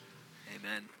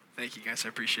Amen. Thank you, guys. I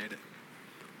appreciate it.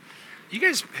 You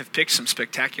guys have picked some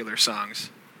spectacular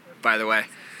songs, by the way.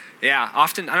 Yeah,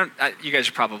 often, you guys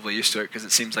are probably used to it because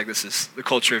it seems like this is the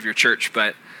culture of your church,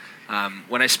 but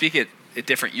when I speak at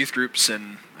different youth groups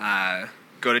and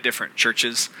go to different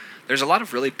churches, there's a lot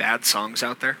of really bad songs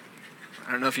out there.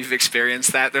 I don't know if you've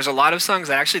experienced that. There's a lot of songs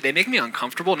that actually, they make me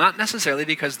uncomfortable, not necessarily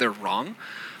because they're wrong,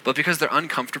 but because they're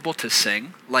uncomfortable to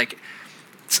sing. Like,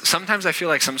 sometimes I feel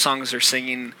like some songs are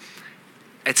singing,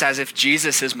 it's as if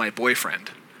Jesus is my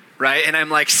boyfriend, right? And I'm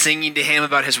like singing to him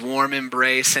about his warm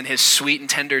embrace and his sweet and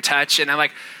tender touch. And I'm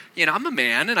like, I'm a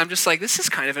man, and I'm just like, this is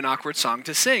kind of an awkward song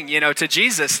to sing, to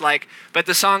Jesus. Like, but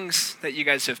the songs that you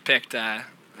guys have picked,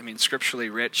 scripturally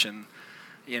rich and,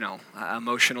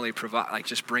 emotionally like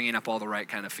just bringing up all the right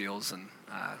kind of feels and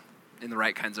in the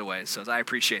right kinds of ways. So I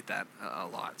appreciate that a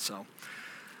lot. So,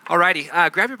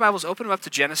 alrighty, grab your Bibles, open them up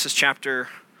to Genesis chapter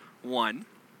 1.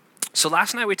 So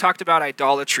last night we talked about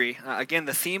idolatry. Again,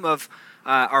 the theme of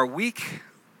our week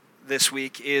this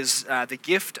week is the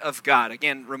gift of God.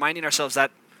 Again, reminding ourselves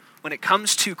that when it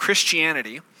comes to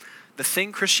Christianity, the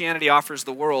thing Christianity offers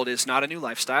the world is not a new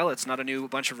lifestyle. It's not a new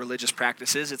bunch of religious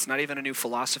practices. It's not even a new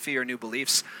philosophy or new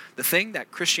beliefs. The thing that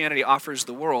Christianity offers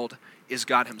the world is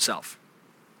God himself.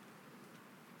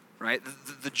 Right?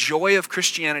 The joy of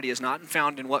Christianity is not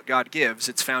found in what God gives.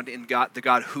 It's found in God, the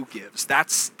God who gives.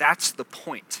 That's the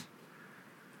point.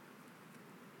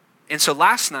 And so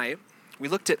last night, we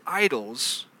looked at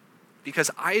idols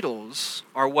because idols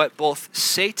are what both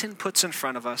Satan puts in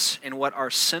front of us and what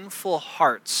our sinful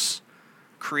hearts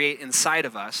create inside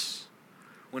of us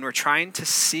when we're trying to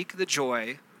seek the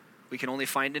joy we can only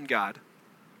find in God,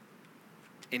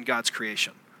 in God's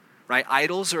creation. Right?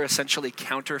 Idols are essentially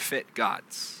counterfeit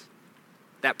gods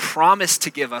that promise to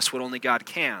give us what only God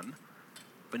can,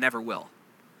 but never will.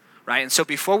 Right? And so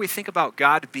before we think about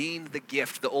God being the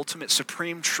gift, the ultimate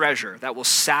supreme treasure that will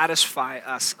satisfy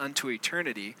us unto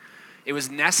eternity, it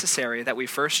was necessary that we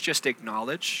first just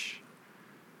acknowledge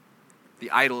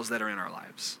the idols that are in our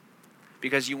lives.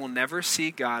 Because you will never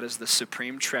see God as the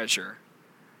supreme treasure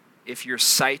if your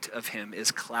sight of him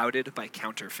is clouded by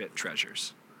counterfeit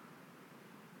treasures.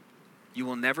 You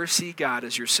will never see God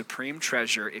as your supreme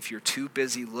treasure if you're too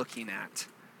busy looking at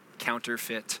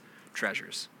counterfeit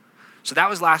treasures. So that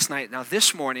was last night. Now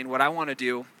this morning, what I want to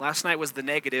do, last night was the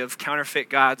negative, counterfeit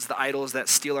gods, the idols that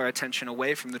steal our attention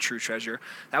away from the true treasure.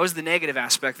 That was the negative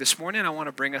aspect. This morning, I want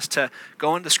to bring us to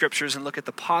go into the scriptures and look at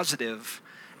the positive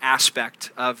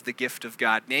aspect of the gift of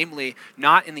God. Namely,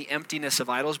 not in the emptiness of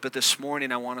idols, but this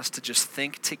morning, I want us to just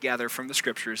think together from the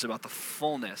scriptures about the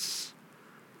fullness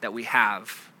that we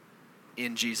have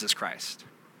in Jesus Christ.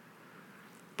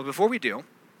 But before we do,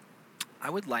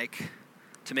 I would like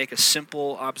to make a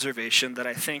simple observation that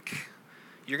I think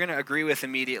you're going to agree with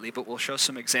immediately, but we'll show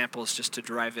some examples just to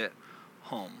drive it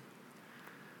home.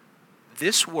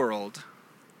 This world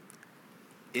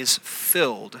is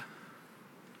filled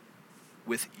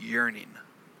with yearning.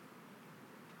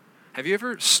 Have you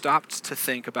ever stopped to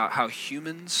think about how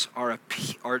humans are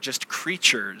just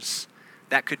creatures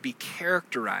that could be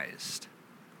characterized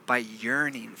by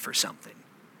yearning for something?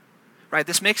 Right?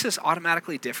 This makes us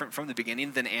automatically different from the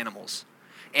beginning than animals.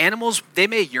 Animals, they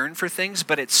may yearn for things,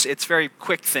 but it's very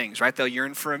quick things, right? They'll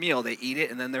yearn for a meal, they eat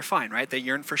it, and then they're fine, right? They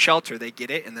yearn for shelter, they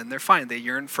get it, and then they're fine. They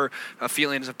yearn for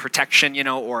feelings of protection,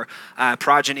 or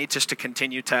progeny, just to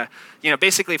continue to,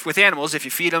 basically with animals, if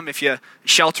you feed them, if you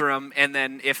shelter them, and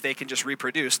then if they can just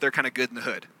reproduce, they're kind of good in the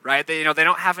hood, right? They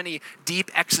don't have any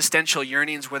deep existential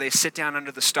yearnings where they sit down under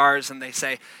the stars and they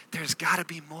say, there's got to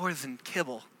be more than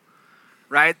kibble.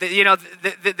 Right? They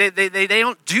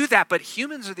don't do that, but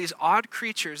humans are these odd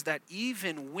creatures that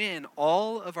even when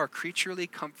all of our creaturely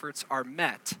comforts are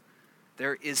met,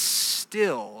 there is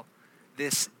still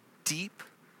this deep,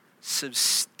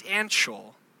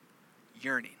 substantial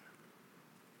yearning.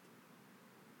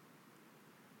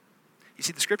 You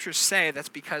see, the scriptures say that's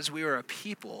because we are a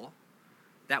people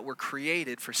that were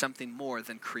created for something more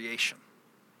than creation.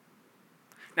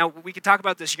 Now, we could talk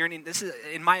about this yearning. This is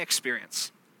in my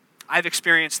experience. I've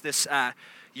experienced this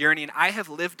yearning. I have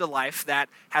lived a life that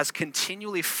has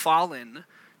continually fallen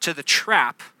to the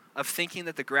trap of thinking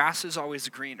that the grass is always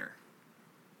greener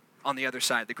on the other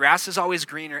side. The grass is always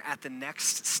greener at the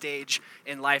next stage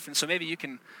in life. And so maybe you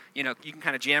can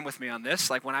kind of jam with me on this.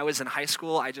 Like when I was in high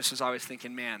school, I just was always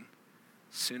thinking, man,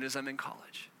 as soon as I'm in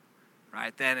college,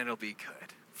 right, then it'll be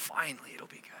good. Finally, it'll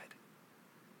be good.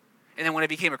 And then when I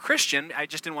became a Christian, I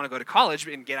just didn't want to go to college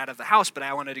and get out of the house, but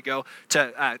I wanted to go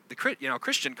to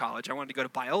Christian college. I wanted to go to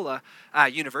Biola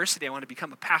University. I wanted to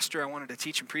become a pastor. I wanted to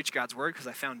teach and preach God's word because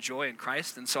I found joy in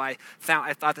Christ. And so I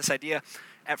thought this idea.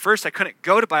 At first, I couldn't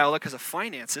go to Biola because of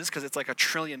finances, because it's like $1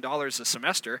 trillion a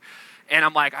semester. And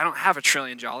I'm like, I don't have $1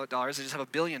 trillion. I just have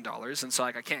 $1 billion. And so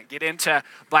I can't get into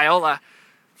Biola.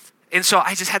 And so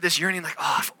I just had this yearning, like,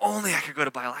 oh, if only I could go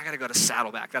to Biola. I got to go to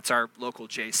Saddleback. That's our local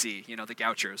JC,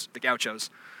 the Gauchos,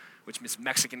 which means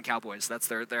Mexican Cowboys. That's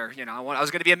their I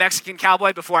was going to be a Mexican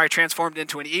cowboy before I transformed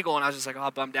into an eagle, and I was just like,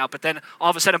 oh, bummed out. But then all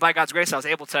of a sudden, by God's grace, I was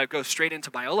able to go straight into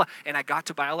Biola, and I got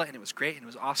to Biola, and it was great, and it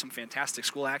was awesome, fantastic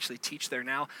school. I actually teach there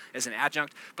now as an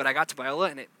adjunct, but I got to Biola,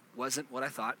 and it wasn't what I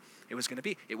thought it was going to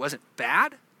be. It wasn't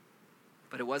bad,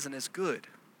 but it wasn't as good,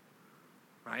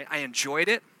 right? I enjoyed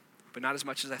it, but not as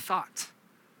much as I thought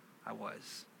I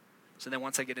was. So then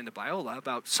once I get into Biola,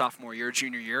 about sophomore year,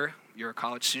 junior year, you're a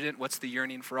college student. What's the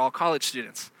yearning for all college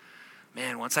students?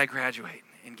 Man, once I graduate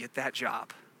and get that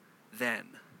job, then.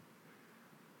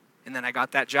 And then I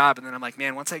got that job, and then I'm like,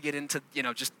 man, once I get into,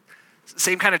 just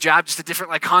same kind of job, just a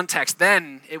different context,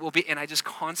 then it will be. And I just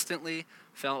constantly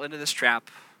fell into this trap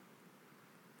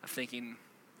of thinking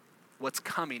what's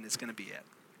coming is going to be it.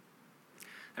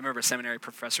 I remember a seminary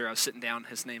professor, I was sitting down,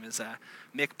 his name is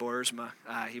Mick Boersma.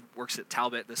 He works at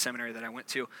Talbot, the seminary that I went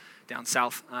to down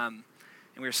south. And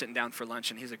we were sitting down for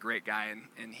lunch, and he's a great guy.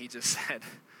 And he just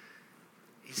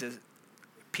says,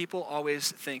 people always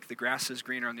think the grass is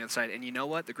greener on the other side. And you know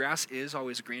what? The grass is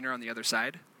always greener on the other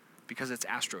side because it's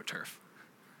AstroTurf.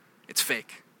 It's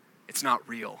fake. It's not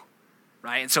real,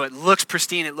 right? And so it looks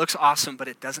pristine, it looks awesome, but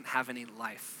it doesn't have any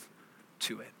life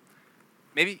to it.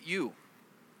 Maybe you,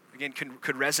 again,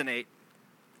 could resonate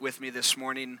with me this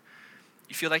morning.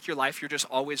 You feel like your life, you're just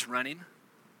always running,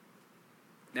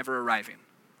 never arriving.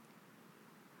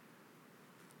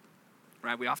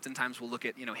 Right? We oftentimes will look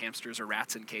at, hamsters or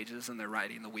rats in cages, and they're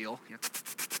riding the wheel.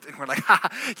 And we're like, ha,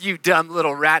 you dumb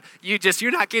little rat.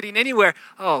 You're not getting anywhere.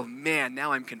 Oh, man,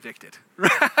 now I'm convicted.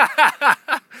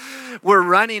 We're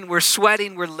running, we're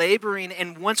sweating, we're laboring,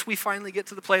 and once we finally get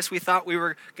to the place we thought we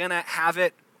were going to have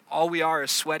it, all we are is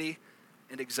sweaty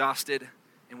and exhausted,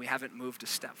 and we haven't moved a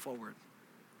step forward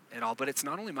at all. But it's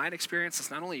not only my experience, it's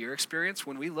not only your experience.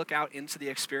 When we look out into the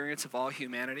experience of all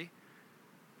humanity,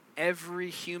 every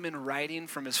human writing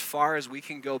from as far as we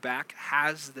can go back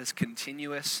has this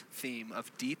continuous theme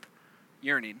of deep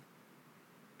yearning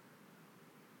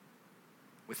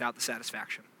without the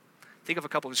satisfaction. Think of a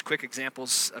couple of just quick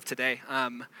examples of today.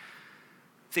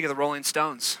 Think of the Rolling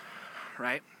Stones,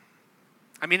 right?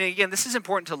 I mean, again, this is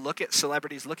important to look at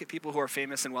celebrities, look at people who are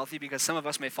famous and wealthy, because some of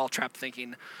us may fall trapped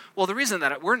thinking, well, the reason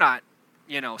that we're not,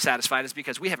 satisfied is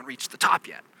because we haven't reached the top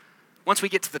yet. Once we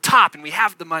get to the top and we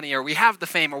have the money or we have the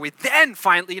fame or we then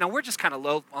finally, we're just kind of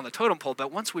low on the totem pole,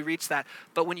 but once we reach that,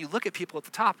 but when you look at people at the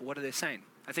top, what are they saying?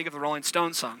 I think of the Rolling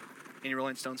Stones song. Any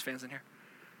Rolling Stones fans in here?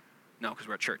 No, because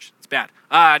we're at church. It's bad.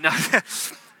 No.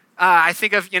 I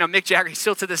think of, Mick Jagger. He's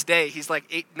still to this day, he's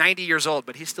like 90 years old,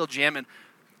 but he's still jamming.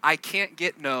 I can't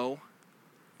get no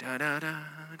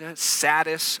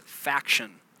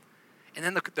satisfaction. And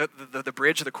then the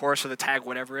bridge or the chorus or the tag,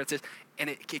 whatever it is, and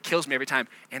it kills me every time.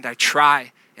 And I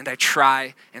try, and I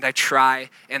try, and I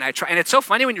try, and I try. And it's so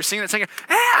funny when you're singing that song,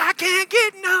 I can't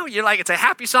get no. You're like, it's a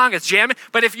happy song, it's jamming.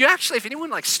 But if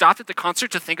anyone stopped at the concert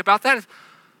to think about that,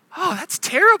 oh, that's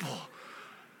terrible.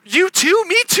 You too?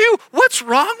 Me too? What's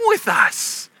wrong with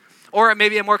us? Or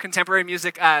maybe a more contemporary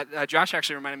music. Josh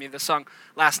actually reminded me of this song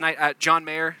last night. John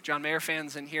Mayer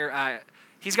fans in here.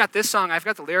 He's got this song. I've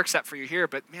got the lyrics set for you here,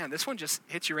 but man, this one just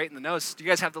hits you right in the nose. Do you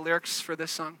guys have the lyrics for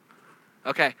this song?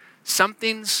 Okay.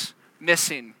 Something's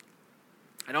missing.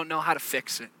 I don't know how to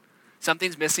fix it.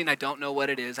 Something's missing. I don't know what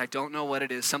it is. I don't know what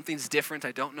it is. Something's different.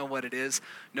 I don't know what it is.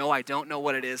 No, I don't know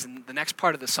what it is. And the next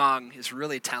part of the song is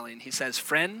really telling. He says,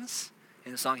 friends.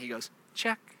 In the song, he goes,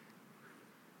 check.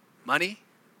 Money?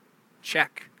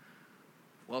 Check.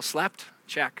 Well slept?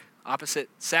 Check. Opposite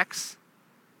sex?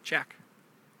 Check.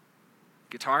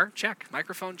 Guitar? Check.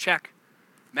 Microphone? Check.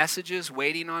 Messages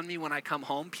waiting on me when I come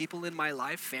home? People in my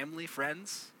life? Family?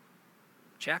 Friends?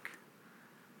 Check.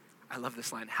 I love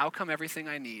this line. How come everything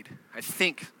I need,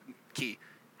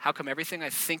 how come everything I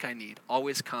think I need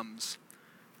always comes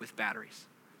with batteries?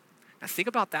 Now think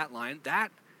about that line.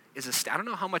 That is I don't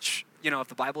know how much, of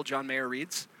the Bible John Mayer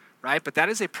reads, right? But that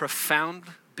is a profound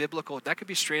biblical, that could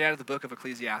be straight out of the book of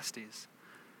Ecclesiastes.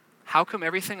 How come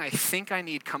everything I think I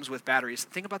need comes with batteries?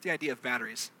 Think about the idea of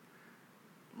batteries.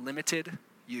 Limited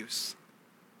use.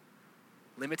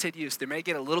 Limited use. They may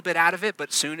get a little bit out of it,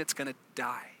 but soon it's going to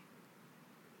die.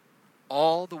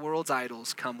 All the world's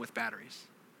idols come with batteries.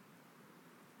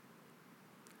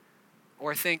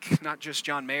 Or think not just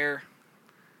John Mayer.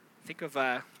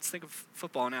 Let's think of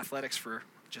football and athletics for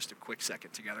just a quick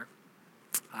second together.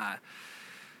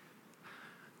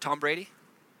 Tom Brady,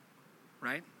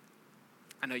 right?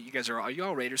 I know you guys are you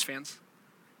all Raiders fans?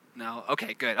 No?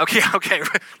 Okay, good. Okay.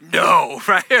 No,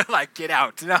 right? Like, get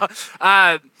out. No.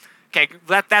 Okay,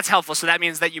 that's helpful. So that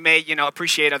means that you may,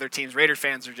 appreciate other teams. Raider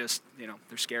fans are just,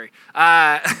 they're scary.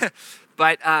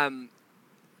 But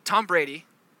Tom Brady,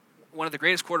 one of the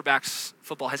greatest quarterbacks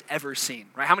football has ever seen,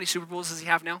 right? How many Super Bowls does he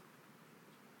have now?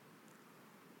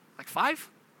 Like 5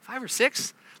 or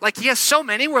 6? Like, he has so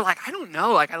many, we're like, I don't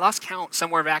know. Like, I lost count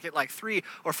somewhere back at like 3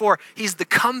 or 4. He's the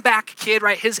comeback kid,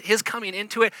 right? His coming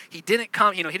into it, he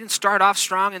didn't start off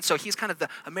strong, and so he's kind of the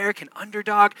American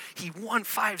underdog. He won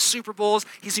 5 Super Bowls.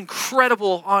 He's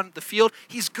incredible on the field.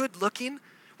 He's good looking,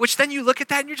 which then you look at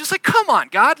that and you're just like, come on,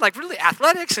 God, like really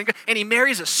athletics, and he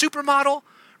marries a supermodel,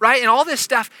 right? And all this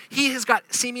stuff, he has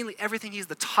got seemingly everything. He's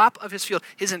the top of his field.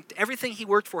 Everything he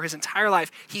worked for his entire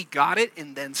life, he got it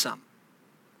and then some.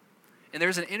 And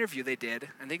there's an interview they did,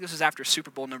 I think this was after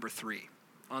Super Bowl number 3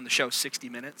 on the show 60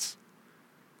 Minutes.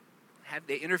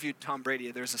 They interviewed Tom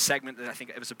Brady. There was a segment that I think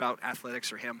it was about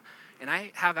athletics or him. And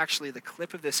I have actually the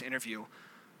clip of this interview.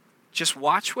 Just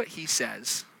watch what he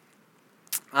says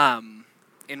and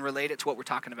relate it to what we're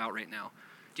talking about right now.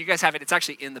 Do you guys have it? It's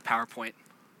actually in the PowerPoint.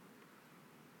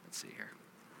 Let's see here.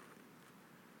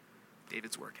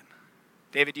 David's working.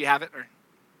 David, do you have it? Or?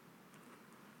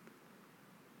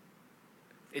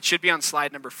 It should be on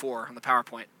slide number 4 on the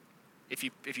PowerPoint. If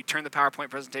you turn the PowerPoint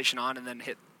presentation on and then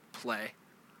hit play.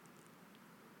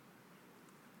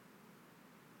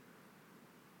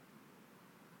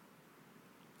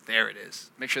 There it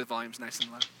is. Make sure the volume's nice and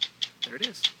low. There it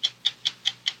is.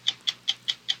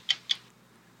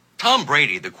 Tom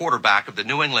Brady, the quarterback of the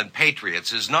New England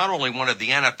Patriots, is not only one of the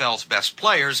NFL's best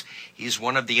players, he's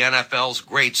one of the NFL's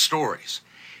great stories.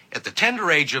 At the tender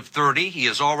age of 30, he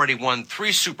has already won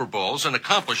 3 Super Bowls, an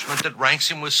accomplishment that ranks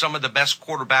him with some of the best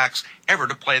quarterbacks ever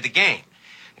to play the game.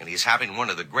 And he's having one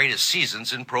of the greatest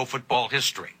seasons in pro football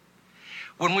history.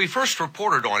 When we first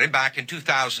reported on him back in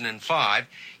 2005,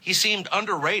 he seemed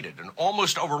underrated and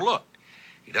almost overlooked.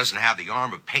 He doesn't have the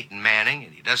arm of Peyton Manning,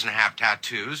 and he doesn't have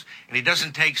tattoos, and he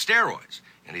doesn't take steroids,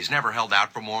 and he's never held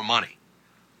out for more money.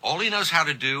 All he knows how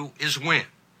to do is win.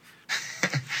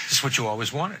 This is what you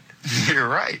always wanted. You're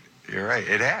right.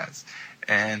 It has.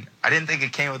 And I didn't think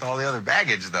it came with all the other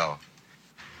baggage, though.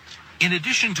 In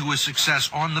addition to his success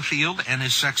on the field and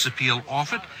his sex appeal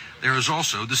off it, there is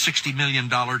also the $60 million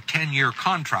 10-year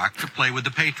contract to play with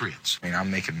the Patriots. I mean,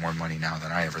 I'm making more money now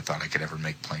than I ever thought I could ever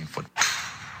make playing football.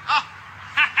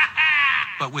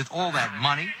 But with all that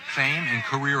money, fame, and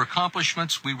career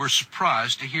accomplishments, we were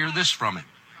surprised to hear this from him.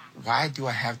 Why do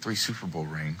I have 3 Super Bowl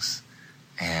rings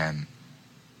and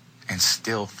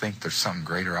still think there's something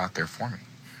greater out there for me?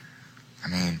 I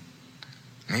mean,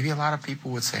 maybe a lot of people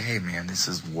would say, hey, man, this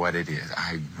is what it is.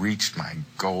 I reached my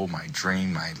goal, my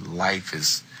dream, my life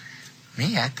is...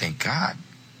 Me, I think, God,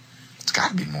 it's got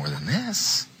to be more than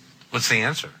this. What's the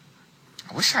answer?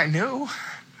 I wish I knew.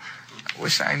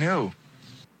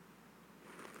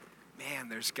 Man,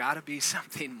 there's got to be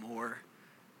something more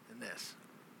than this.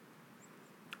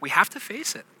 We have to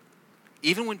face it.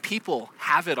 Even when people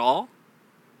have it all,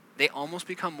 they almost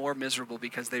become more miserable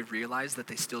because they realize that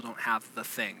they still don't have the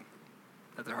thing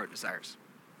that their heart desires.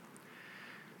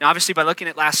 Now, obviously, by looking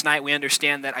at last night, we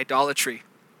understand that idolatry,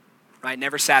 right,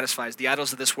 never satisfies. The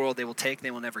idols of this world they will take,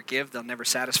 they will never give, they'll never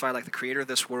satisfy like the creator of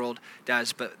this world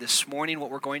does. But this morning, what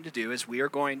we're going to do is we are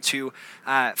going to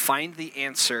find the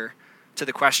answer to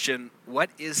the question, what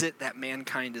is it that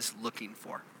mankind is looking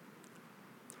for?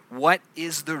 What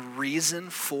is the reason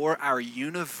for our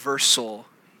universal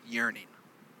yearning?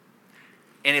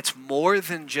 And it's more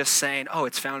than just saying, oh,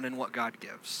 it's found in what God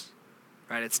gives.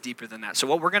 Right? It's deeper than that. So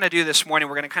what we're going to do this morning,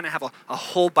 we're going to kind of have a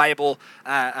whole Bible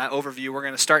overview. We're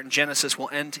going to start in Genesis. We'll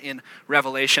end in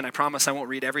Revelation. I promise I won't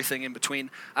read everything in between.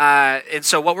 And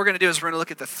so what we're going to do is we're going to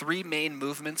look at the 3 main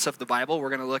movements of the Bible. We're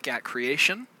going to look at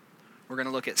creation. We're going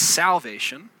to look at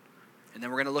salvation. And then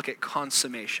we're going to look at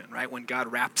consummation, right? When God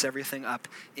wraps everything up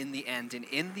in the end. And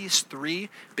in these 3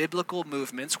 biblical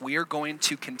movements, we are going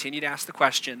to continue to ask the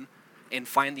question and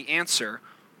find the answer,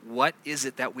 what is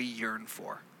it that we yearn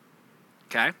for?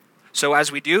 Okay? So as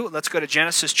we do, let's go to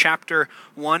Genesis chapter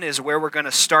 1 is where we're going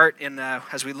to start.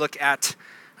 As we look at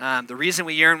the reason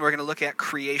we yearn, we're going to look at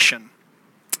creation.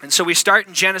 And so we start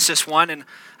in Genesis 1, and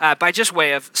by just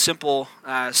way of simple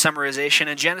summarization,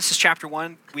 in Genesis chapter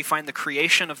 1, we find the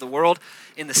creation of the world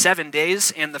in the 7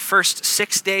 days. In the first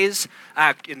 6 days,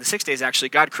 in the 6 days actually,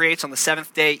 God creates. On the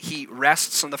seventh day, he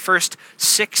rests. On the first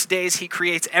 6 days, he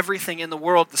creates everything in the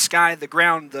world, the sky, the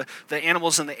ground, the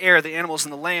animals in the air, the animals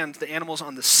in the land, the animals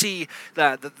on the sea,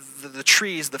 the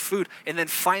trees, the food. And then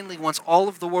finally, once all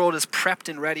of the world is prepped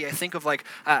and ready, I think of like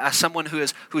someone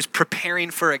who's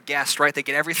preparing for a guest, right? They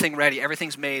get everything ready,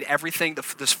 everything's made, everything,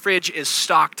 this fridge is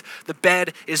stocked, the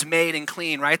bed is made and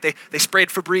clean, right? They sprayed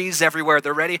Febreze everywhere,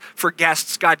 they're ready for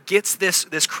guests. God gets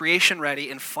this creation ready,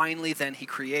 and finally then he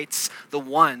creates the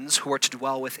ones who are to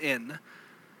dwell within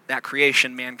that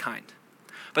creation, mankind.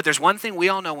 But there's one thing we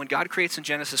all know: when God creates in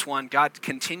Genesis 1, God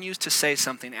continues to say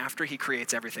something after he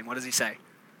creates everything. What does he say?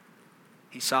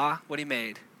 He saw what he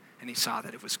made, and he saw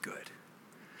that it was good.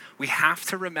 We have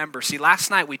to remember. See,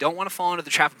 last night we don't want to fall into the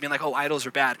trap of being like, oh, idols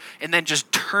are bad, and then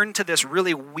just turn to this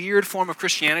really weird form of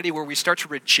Christianity where we start to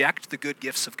reject the good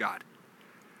gifts of God.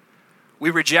 We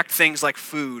reject things like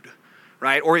food,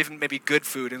 right? Or even maybe good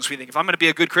food. And so we think, if I'm going to be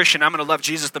a good Christian, I'm going to love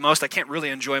Jesus the most. I can't really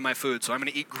enjoy my food, so I'm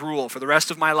going to eat gruel for the rest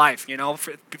of my life,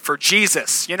 for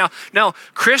Jesus. No,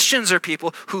 Christians are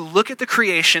people who look at the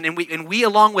creation, and we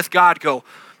along with God go,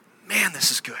 man, this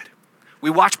is good.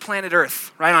 We watch Planet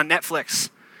Earth, right, on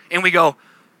Netflix. And we go,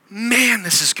 man,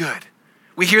 this is good.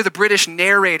 We hear the British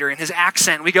narrator in his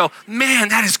accent. We go, man,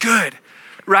 that is good,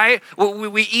 right?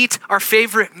 We eat our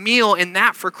favorite meal in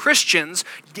that. For Christians,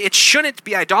 it shouldn't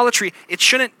be idolatry. It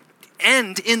shouldn't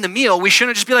end in the meal. We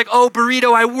shouldn't just be like, oh,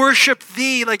 burrito, I worship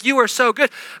thee. Like, you are so good.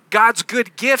 God's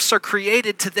good gifts are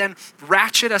created to then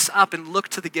ratchet us up and look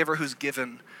to the giver who's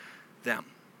given them.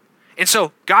 And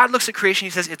so God looks at creation.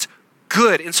 He says it's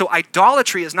good. And so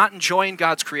idolatry is not enjoying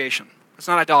God's creation. It's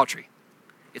not idolatry.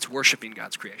 It's worshiping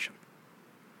God's creation.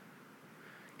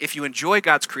 If you enjoy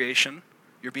God's creation,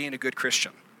 you're being a good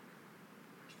Christian.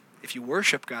 If you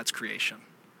worship God's creation,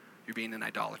 you're being an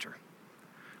idolater.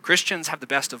 Christians have the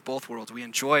best of both worlds. We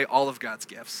enjoy all of God's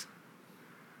gifts,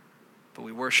 but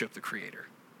we worship the Creator.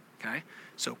 Okay?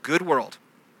 So, good world.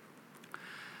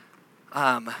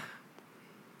 And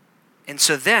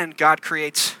so then God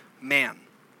creates man.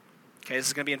 Okay, this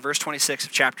is going to be in verse 26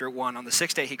 of chapter 1. On the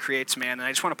sixth day, he creates man. And I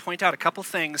just want to point out a couple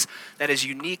things that is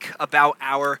unique about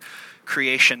our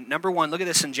creation. Number one, look at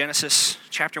this in Genesis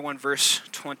chapter 1, verse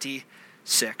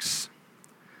 26.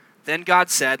 Then God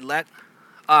said, let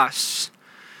us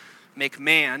make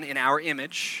man in our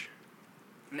image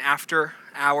and after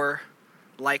our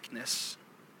likeness.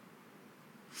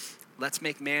 Let's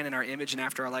make man in our image and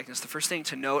after our likeness. The first thing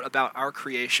to note about our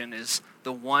creation is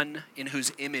the one in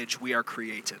whose image we are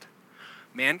created.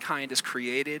 Mankind is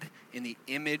created in the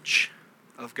image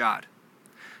of God.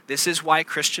 This is why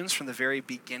Christians from the very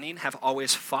beginning have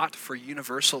always fought for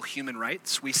universal human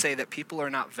rights. We say that people are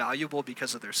not valuable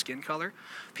because of their skin color.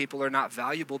 People are not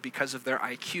valuable because of their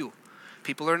IQ.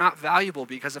 People are not valuable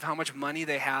because of how much money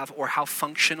they have or how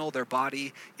functional their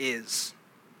body is.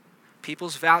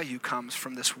 People's value comes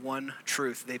from this one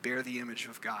truth: they bear the image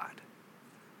of God.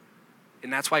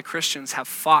 And that's why Christians have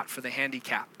fought for the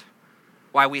handicapped.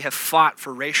 Why we have fought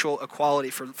for racial equality,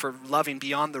 for loving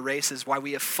beyond the races, why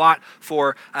we have fought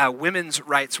for women's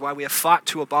rights, why we have fought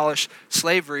to abolish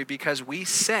slavery, because we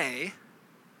say,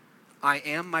 I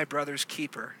am my brother's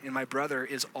keeper, and my brother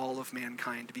is all of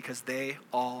mankind, because they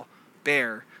all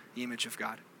bear the image of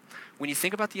God. When you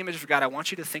think about the image of God, I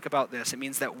want you to think about this. It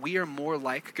means that we are more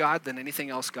like God than anything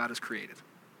else God has created.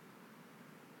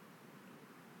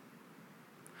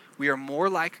 We are more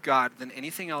like God than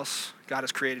anything else God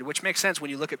has created, which makes sense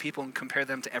when you look at people and compare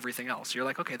them to everything else. You're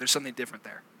like, okay, there's something different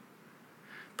there.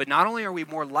 But not only are we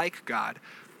more like God,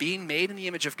 being made in the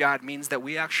image of God means that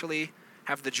we actually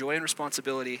have the joy and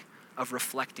responsibility of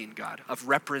reflecting God, of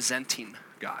representing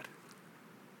God.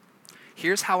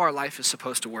 Here's how our life is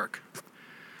supposed to work.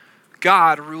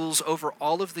 God rules over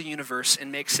all of the universe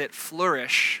and makes it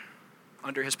flourish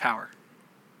under his power.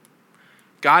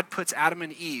 God puts Adam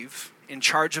and Eve in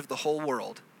charge of the whole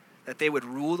world, that they would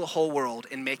rule the whole world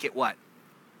and make it what?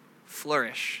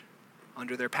 Flourish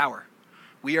under their power.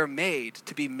 We are made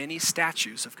to be mini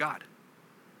statues of God.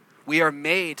 We are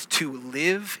made to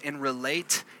live and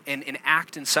relate and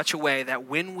act in such a way that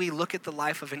when we look at the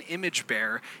life of an image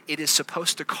bearer, it is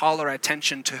supposed to call our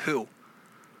attention to who?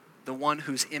 The one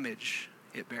whose image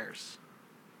it bears.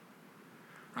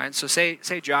 Right? So say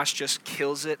Josh just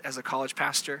kills it as a college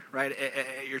pastor, right,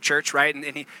 at your church, right? And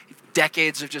he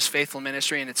decades of just faithful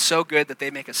ministry, and it's so good that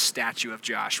they make a statue of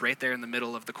Josh right there in the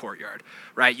middle of the courtyard,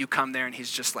 right? You come there and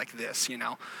he's just like this,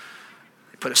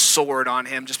 put a sword on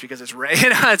him just because it's Ray.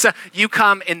 You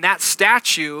come, and that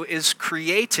statue is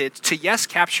created to, yes,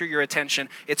 capture your attention.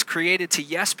 It's created to,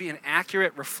 yes, be an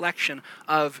accurate reflection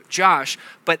of Josh.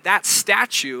 But that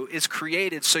statue is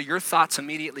created so your thoughts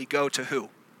immediately go to who?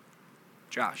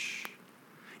 Josh.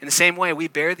 In the same way, we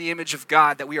bear the image of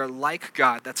God, that we are like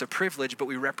God. That's a privilege, but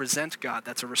we represent God.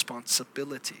 That's a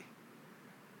responsibility.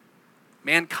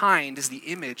 Mankind is the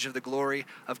image of the glory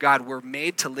of God. We're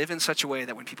made to live in such a way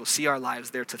that when people see our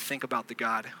lives, they're to think about the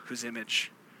God whose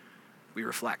image we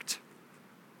reflect.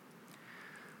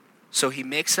 So he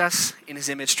makes us in his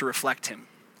image to reflect him.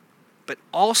 But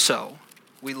also,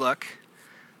 we look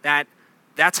that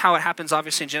that's how it happens,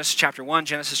 obviously, in Genesis chapter 1,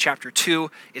 Genesis chapter 2.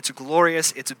 It's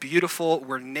glorious. It's beautiful.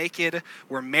 We're naked.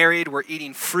 We're married. We're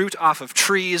eating fruit off of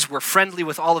trees. We're friendly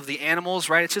with all of the animals,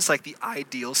 right? It's just like the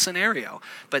ideal scenario.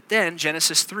 But then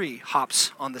Genesis 3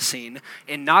 hops on the scene.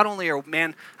 And not only are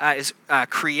man is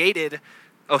created...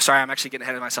 Oh, sorry, I'm actually getting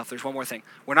ahead of myself. There's one more thing.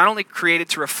 We're not only created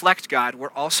to reflect God,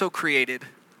 we're also created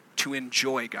to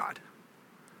enjoy God.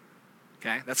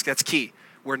 Okay? That's key.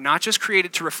 We're not just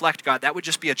created to reflect God. That would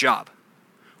just be a job.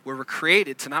 We're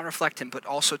created to not reflect him, but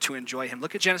also to enjoy him.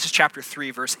 Look at Genesis chapter 3,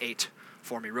 verse 8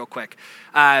 for me real quick.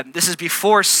 This is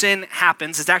before sin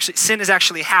happens. Sin has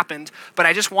actually happened, but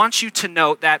I just want you to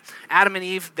note that Adam and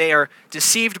Eve, they are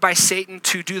deceived by Satan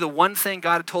to do the one thing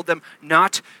God had told them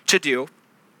not to do.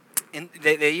 And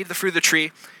they eat the fruit of the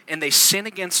tree, and they sin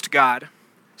against God.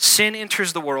 Sin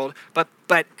enters the world, but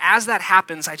as that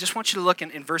happens, I just want you to look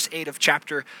in verse 8 of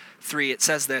chapter 3. It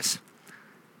says this: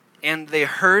 "And they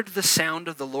heard the sound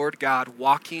of the Lord God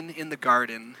walking in the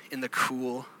garden in the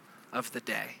cool of the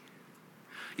day."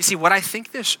 You see, what I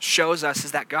think this shows us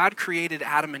is that God created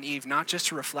Adam and Eve not just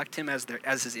to reflect him as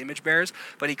his image bearers,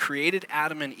 but he created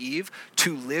Adam and Eve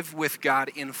to live with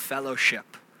God in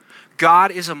fellowship.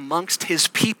 God is amongst his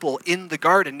people in the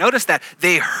garden. Notice that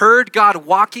they heard God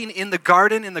walking in the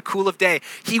garden in the cool of day.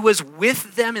 He was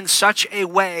with them in such a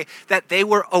way that they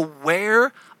were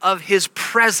aware of his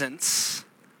presence.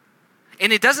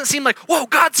 And it doesn't seem like, whoa,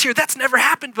 God's here. That's never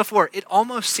happened before. It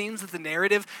almost seems that the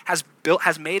narrative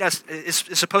is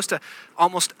supposed to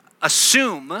almost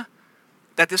assume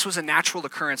that this was a natural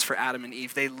occurrence for Adam and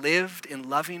Eve. They lived in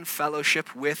loving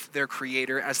fellowship with their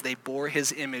Creator as they bore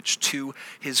his image to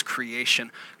his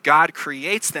creation. God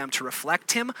creates them to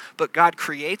reflect him, but God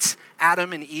creates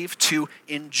Adam and Eve to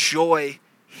enjoy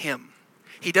him.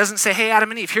 He doesn't say, hey,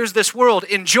 Adam and Eve, here's this world.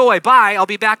 Enjoy. Bye. I'll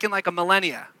be back in like a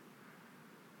millennia.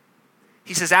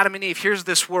 He says, Adam and Eve, here's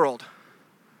this world.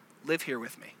 Live here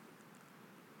with me.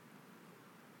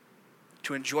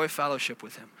 To enjoy fellowship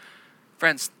with him.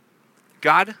 Friends,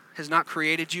 God has not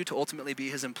created you to ultimately be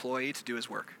his employee to do his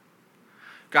work.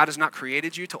 God has not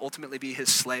created you to ultimately be his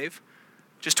slave,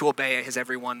 just to obey his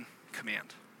every one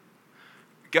command.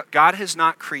 God has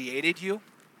not created you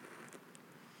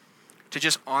to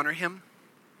just honor him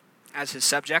as his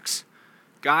subjects.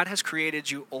 God has created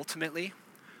you ultimately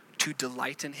to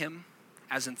delight in him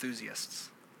as enthusiasts.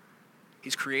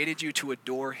 He's created you to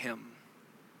adore him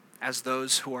as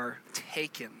those who are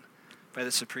taken by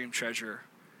the supreme treasure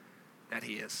that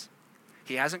he is.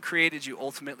 He hasn't created you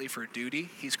ultimately for duty.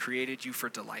 He's created you for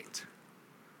delight.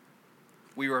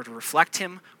 We are to reflect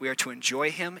him. We are to enjoy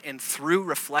him. And through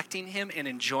reflecting him and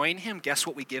enjoying him, guess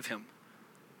what we give him?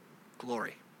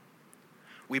 Glory.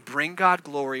 We bring God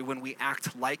glory when we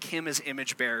act like him as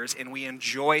image bearers and we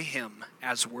enjoy him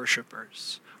as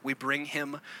worshipers. We bring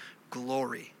him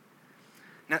glory.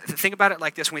 Now, think about it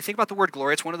like this. When we think about the word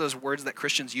glory, it's one of those words that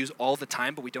Christians use all the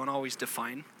time, but we don't always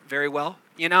define very well,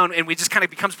 and we just kind of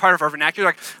becomes part of our vernacular.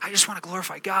 Like, I just want to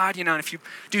glorify God, and if you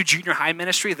do junior high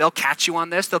ministry, they'll catch you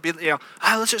on this. They'll be,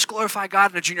 let's just glorify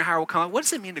God, and a junior higher will come up. What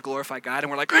does it mean to glorify God? And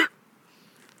we're like,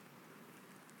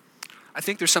 I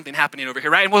think there's something happening over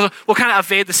here, right? And we'll kind of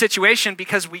evade the situation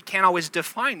because we can't always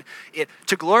define it.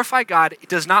 To glorify God, it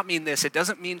does not mean this. It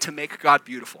doesn't mean to make God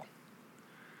beautiful.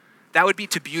 That would be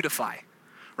to beautify.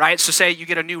 Right? So say you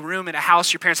get a new room in a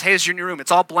house, your parents say, hey, this is your new room.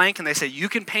 It's all blank. And they say, you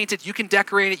can paint it, you can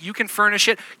decorate it, you can furnish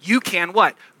it. You can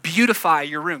what? Beautify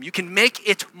your room. You can make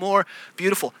it more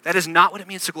beautiful. That is not what it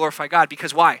means to glorify God.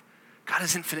 Because why? God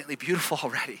is infinitely beautiful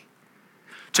already.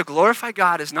 To glorify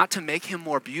God is not to make him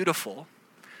more beautiful,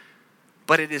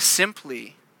 but it is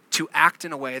simply to act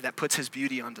in a way that puts his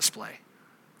beauty on display.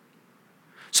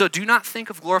 So do not think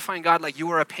of glorifying God like you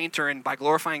are a painter, and by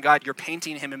glorifying God, you're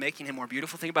painting him and making him more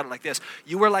beautiful. Think about it like this.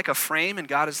 You are like a frame, and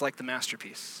God is like the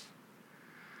masterpiece.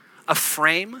 A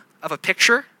frame of a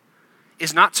picture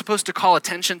is not supposed to call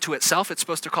attention to itself. It's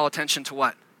supposed to call attention to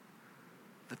what?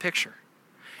 The picture.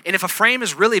 And if a frame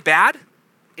is really bad,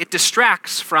 it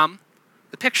distracts from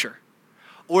the picture.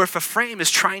 Or if a frame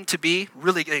is trying to be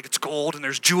really, like it's gold and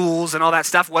there's jewels and all that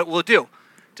stuff, what will it do?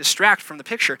 Distract from the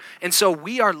picture. And so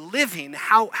we are living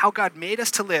how God made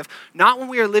us to live, not when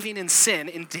we are living in sin,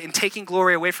 in taking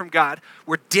glory away from God.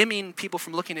 We're dimming people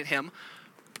from looking at him.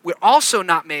 We're also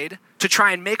not made to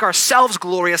try and make ourselves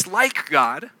glorious like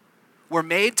God. We're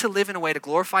made to live in a way to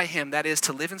glorify him, that is,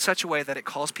 to live in such a way that it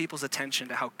calls people's attention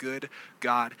to how good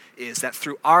God is, that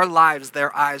through our lives,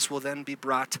 their eyes will then be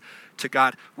brought to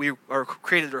God. We are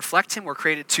created to reflect him, we're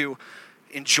created to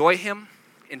enjoy him,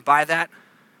 and by that,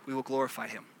 we will glorify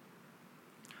him.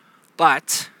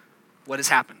 But what has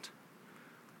happened?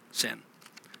 Sin.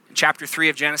 In chapter 3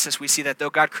 of Genesis, we see that though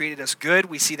God created us good,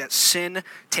 we see that sin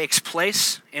takes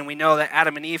place, and we know that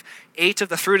Adam and Eve ate of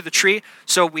the fruit of the tree.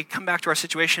 So we come back to our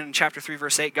situation in chapter 3,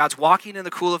 verse 8. God's walking in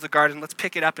the cool of the garden. Let's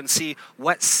pick it up and see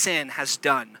what sin has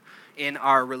done in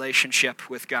our relationship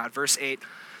with God. Verse 8,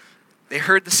 they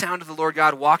heard the sound of the Lord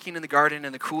God walking in the garden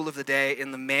in the cool of the day,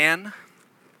 and the man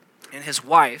and his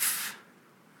wife,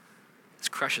 this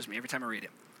crushes me every time I read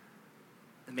it.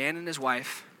 The man and his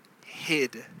wife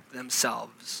hid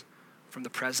themselves from the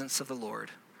presence of the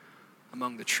Lord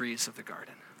among the trees of the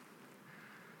garden.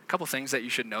 A couple things that you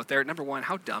should note there. Number one,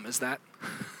 how dumb is that?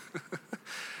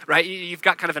 Right? You've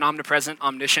got kind of an omnipresent,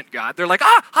 omniscient God. They're like,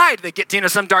 hide. They get into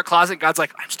some dark closet. God's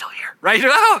like, I'm still here, right?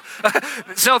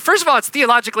 So first of all, it's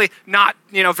theologically not,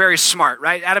 very smart,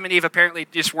 right? Adam and Eve apparently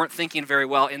just weren't thinking very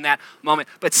well in that moment.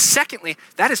 But secondly,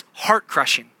 that is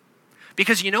heart-crushing.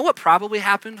 Because you know what probably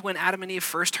happened when Adam and Eve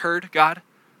first heard God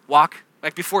walk?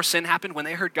 Like before sin happened, when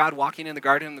they heard God walking in the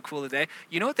garden in the cool of the day,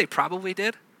 you know what they probably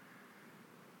did?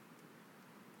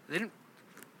 I'll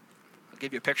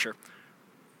give you a picture.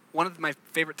 One of my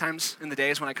favorite times in the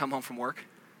day is when I come home from work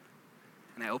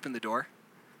and I open the door,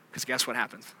 because guess what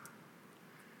happens?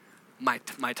 My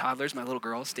toddlers, my little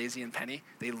girls, Daisy and Penny,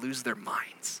 they lose their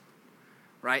minds,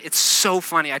 right? It's so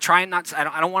funny. I try and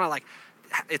I don't want to like,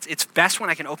 it's best when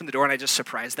I can open the door and I just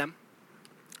surprise them.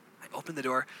 I open the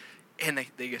door and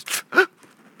they just, and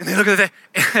they look at the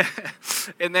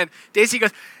thing. And then Daisy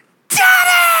goes,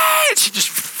 Daddy! And she just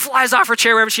flies off her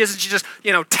chair wherever she is, and she just,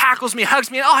 tackles me, hugs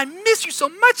me. And, I miss you so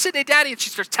much today, Daddy. And she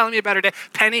starts telling me about her day.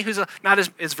 Penny, who's not as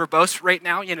verbose right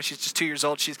now, she's just 2 years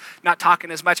old. She's not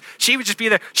talking as much. She would just be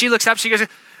there. She looks up, she goes,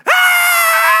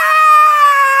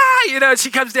 and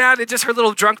she comes down and just her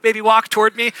little drunk baby walk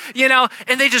toward me,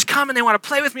 and they just come and they want to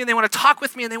play with me and they want to talk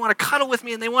with me and they want to cuddle with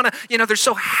me and they want to, they're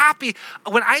so happy.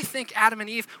 When I think Adam and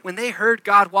Eve, when they heard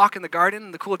God walk in the garden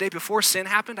in the cool day before sin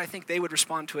happened, I think they would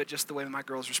respond to it just the way my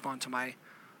girls respond to my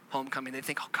homecoming. They'd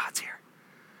think, God's here.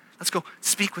 Let's go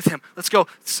speak with him. Let's go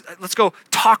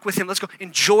talk with him. Let's go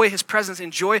enjoy his presence,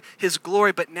 enjoy his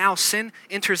glory. But now sin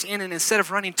enters in, and instead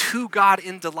of running to God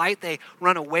in delight, they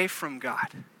run away from God.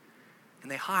 And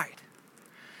they hide.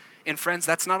 And friends,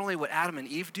 that's not only what Adam and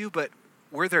Eve do, but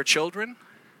we're their children,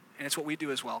 and it's what we do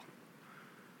as well.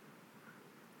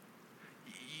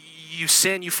 You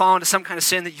sin, you fall into some kind of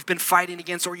sin that you've been fighting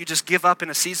against, or you just give up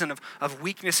in a season of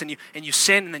weakness, and you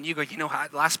sin, and then you go, the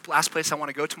last place I want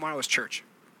to go tomorrow is church.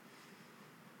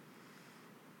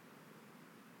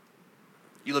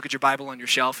 You look at your Bible on your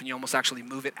shelf and you almost actually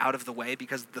move it out of the way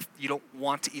because you don't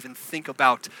want to even think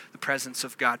about the presence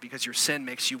of God because your sin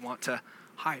makes you want to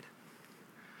hide.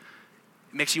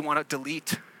 It makes you want to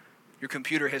delete your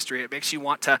computer history. It makes you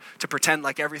want to pretend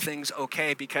like everything's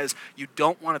okay because you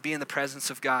don't want to be in the presence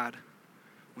of God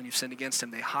when you've sinned against him.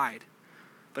 They hide.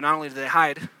 But not only do they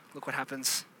hide, look what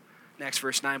happens next,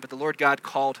 verse 9. But the Lord God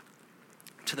called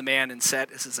to the man and said,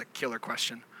 this is a killer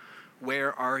question,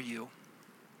 where are you?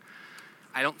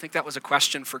 I don't think that was a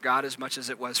question for God as much as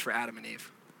it was for Adam and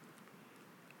Eve.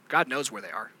 God knows where they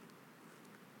are.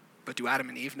 But do Adam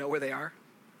and Eve know where they are?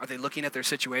 Are they looking at their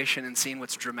situation and seeing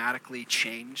what's dramatically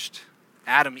changed?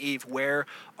 Adam, Eve, where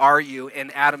are you?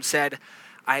 And Adam said,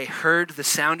 I heard the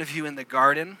sound of you in the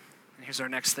garden. And here's our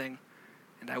next thing.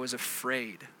 And I was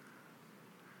afraid.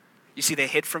 You see, they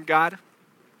hid from God,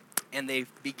 and they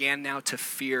began now to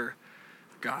fear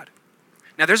God.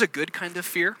 Now, there's a good kind of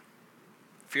fear.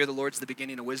 Fear of the Lord is the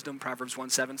beginning of wisdom, Proverbs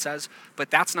 1:7 says.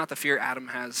 But that's not the fear Adam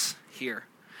has here.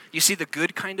 You see, the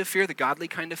good kind of fear, the godly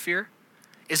kind of fear,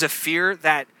 is a fear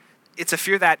that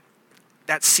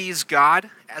sees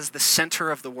God as the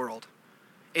center of the world.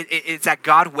 It's that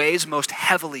God weighs most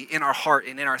heavily in our heart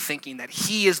and in our thinking, that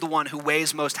he is the one who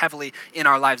weighs most heavily in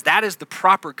our lives. That is the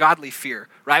proper godly fear,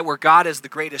 right? Where God is the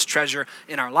greatest treasure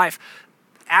in our life.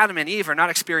 Adam and Eve are not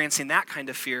experiencing that kind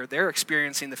of fear. They're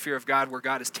experiencing the fear of God where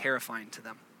God is terrifying to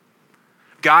them.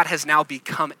 God has now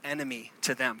become enemy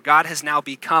to them. God has now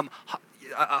become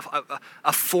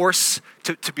a force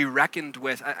to be reckoned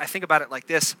with. I think about it like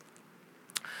this.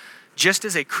 Just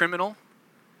as a criminal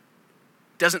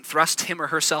doesn't thrust him or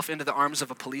herself into the arms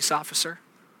of a police officer,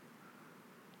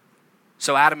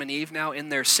 so Adam and Eve now in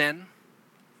their sin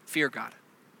fear God.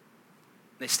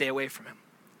 They stay away from him.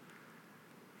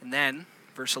 And then,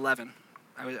 verse 11,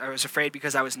 I was afraid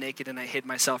because I was naked and I hid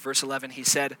myself. Verse 11, he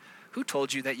said, who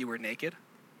told you that you were naked?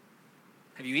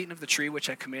 Have you eaten of the tree which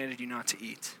I commanded you not to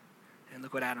eat? And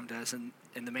look what Adam does. And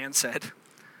the man said,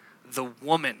 the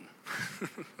woman.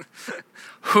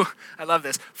 I love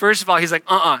this. First of all, he's like,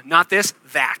 not this,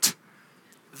 that.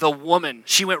 The woman.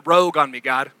 She went rogue on me,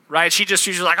 God, right? She's just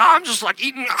like, I'm just like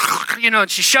eating, and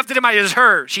she shoved it in it was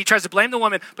her. She tries to blame the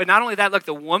woman. But not only that, look,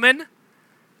 the woman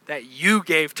that you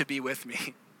gave to be with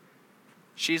me,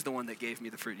 she's the one that gave me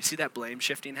the fruit. You see that blame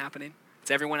shifting happening?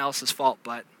 It's everyone else's fault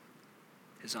but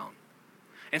his own.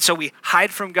 And so we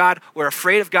hide from God, we're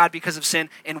afraid of God because of sin,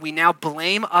 and we now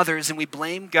blame others and we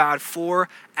blame God for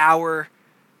our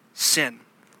sin.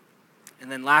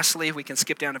 And then lastly, we can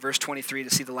skip down to verse 23 to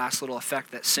see the last little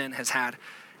effect that sin has had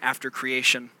after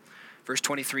creation. Verse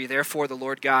 23, therefore the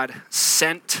Lord God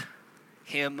sent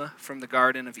him from the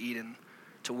Garden of Eden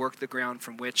to work the ground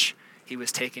from which he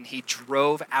was taken. He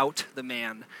drove out the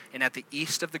man, and at the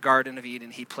east of the Garden of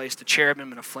Eden, he placed a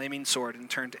cherubim and a flaming sword and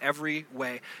turned every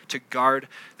way to guard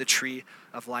the tree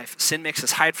of life. Sin makes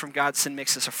us hide from God. Sin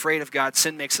makes us afraid of God.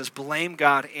 Sin makes us blame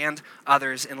God and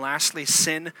others. And lastly,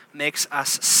 sin makes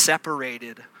us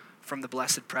separated from the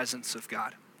blessed presence of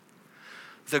God.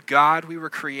 The God we were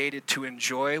created to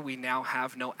enjoy, we now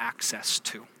have no access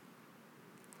to.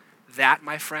 That,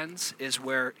 my friends, is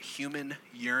where human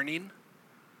yearning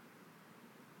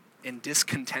and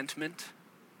discontentment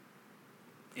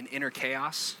in inner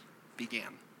chaos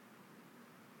began.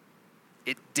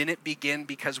 It didn't begin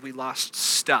because we lost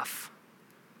stuff.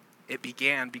 It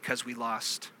began because we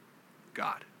lost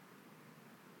God.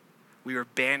 We were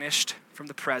banished from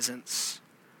the presence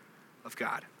of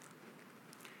God.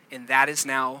 And that is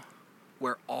now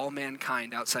where all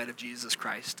mankind outside of Jesus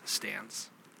Christ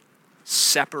stands.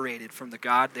 Separated from the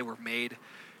God they were made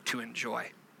to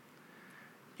enjoy.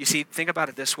 You see, think about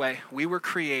it this way. We were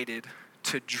created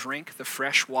to drink the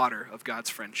fresh water of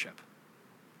God's friendship.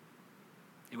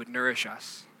 It would nourish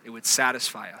us. It would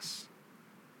satisfy us.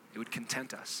 It would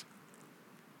content us.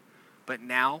 But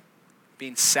now,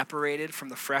 being separated from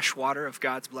the fresh water of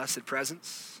God's blessed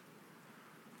presence,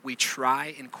 we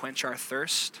try and quench our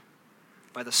thirst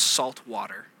by the salt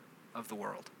water of the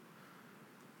world.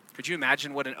 Could you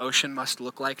imagine what an ocean must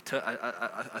look like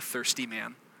to a thirsty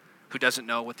man who doesn't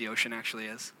know what the ocean actually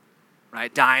is,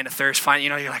 right? Dying of thirst,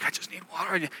 you're like, I just need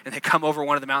water. And they come over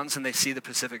one of the mountains and they see the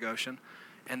Pacific Ocean.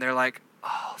 And they're like,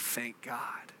 oh, thank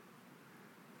God.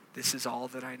 This is all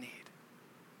that I need.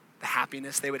 The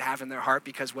happiness they would have in their heart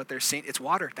because what they're seeing, it's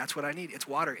water. That's what I need. It's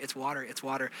water, it's water, it's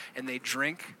water. And they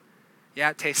drink.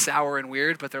 Yeah, it tastes sour and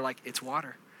weird, but they're like, it's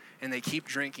water. And they keep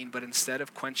drinking, but instead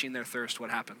of quenching their thirst, what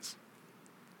happens?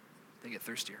 They get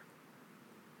thirstier.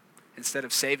 Instead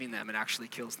of saving them, it actually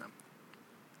kills them.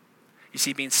 You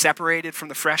see, being separated from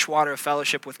the fresh water of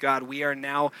fellowship with God, we are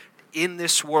now in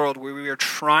this world where we are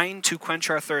trying to quench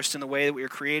our thirst in the way that we were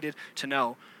created to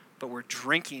know, but we're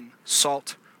drinking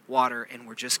salt water and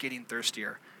we're just getting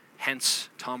thirstier. Hence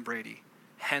Tom Brady.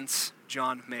 Hence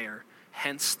John Mayer.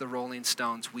 Hence the Rolling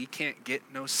Stones. We can't get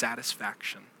no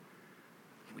satisfaction.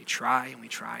 And we try and we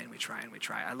try and we try and we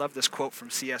try. I love this quote from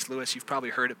C.S. Lewis. You've probably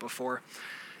heard it before.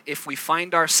 If we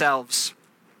find ourselves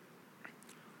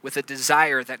with a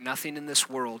desire that nothing in this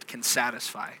world can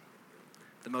satisfy,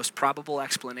 the most probable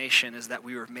explanation is that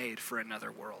we were made for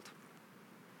another world.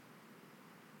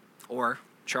 Or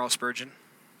Charles Spurgeon.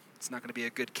 It's not going to be a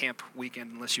good camp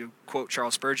weekend unless you quote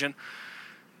Charles Spurgeon.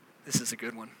 This is a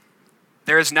good one.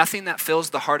 There is nothing that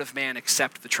fills the heart of man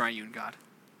except the triune God.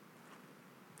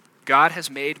 God has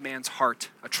made man's heart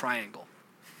a triangle.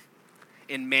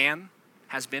 And man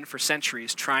has been for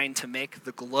centuries trying to make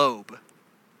the globe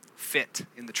fit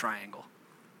in the triangle.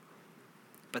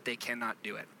 But they cannot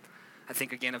do it. I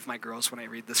think again of my girls when I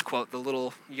read this quote,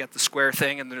 you got the square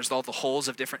thing and there's all the holes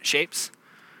of different shapes,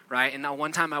 right? And now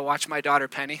one time I watched my daughter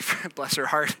Penny, bless her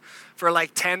heart, for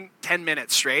like 10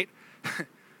 minutes straight.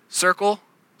 Circle,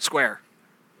 square.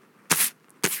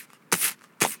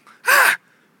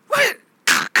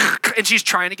 And she's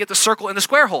trying to get the circle in the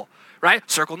square hole, right?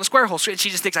 Circle in the square hole. And she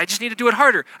just thinks, I just need to do it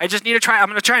harder. I just need to try. I'm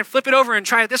going to try and flip it over and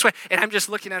try it this way. And I'm just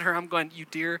looking at her. I'm going, you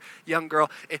dear young girl,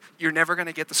 you're never going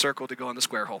to get the circle to go in the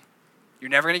square hole. You're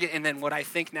never going to get, and then what I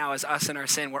think now is us in our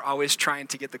sin, we're always trying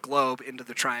to get the globe into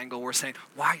the triangle. We're saying,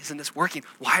 why isn't this working?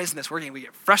 Why isn't this working? And we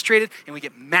get frustrated and we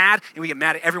get mad and we get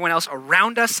mad at everyone else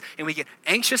around us and we get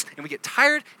anxious and we get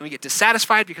tired and we get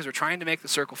dissatisfied because we're trying to make the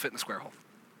circle fit in the square hole.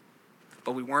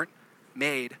 but we weren't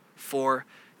made for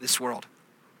this world.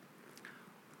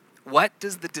 What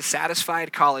does the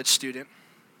dissatisfied college student,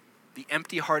 the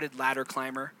empty-hearted ladder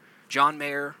climber, John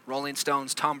Mayer, Rolling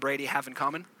Stones, Tom Brady have in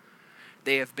common?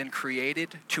 They have been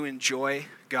created to enjoy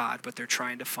God, but they're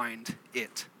trying to find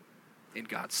it in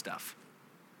God's stuff.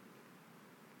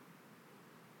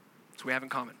 That's what we have in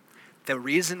common. The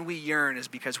reason we yearn is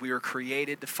because we were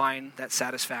created to find that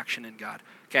satisfaction in God.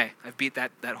 Okay, I've beat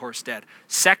that horse dead.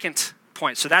 Second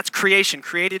point. So that's creation,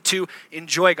 created to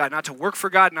enjoy God, not to work for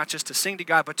God, not just to sing to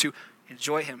God, but to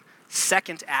enjoy him.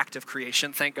 Second act of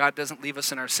creation. Thank God doesn't leave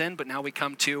us in our sin, but now we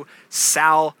come to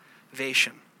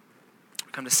salvation.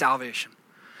 We come to salvation.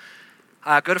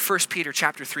 Go to 1 Peter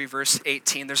chapter 3, verse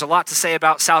 18. There's a lot to say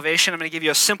about salvation. I'm going to give you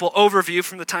a simple overview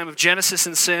from the time of Genesis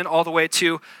and sin all the way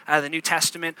to the New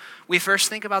Testament. We first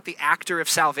think about the actor of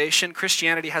salvation.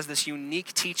 Christianity has this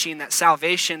unique teaching that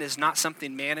salvation is not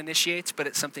something man initiates, but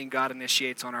it's something God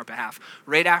initiates on our behalf.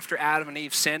 Right after Adam and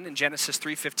Eve sinned in Genesis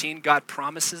 3:15, God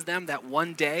promises them that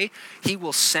one day he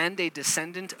will send a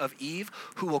descendant of Eve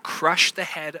who will crush the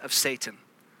head of Satan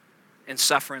and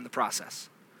suffer in the process.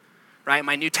 Right? In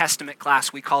my New Testament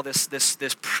class, we call this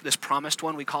promised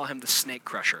one, we call him the snake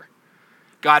crusher.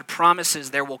 God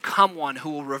promises there will come one who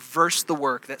will reverse the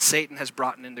work that Satan has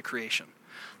brought into creation.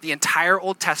 The entire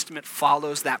Old Testament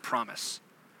follows that promise.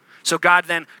 So God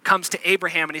then comes to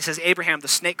Abraham and he says, Abraham, the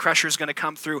snake crusher is going to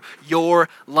come through your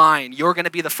line. You're going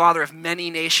to be the father of many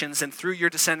nations, and through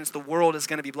your descendants, the world is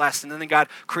going to be blessed. And then God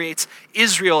creates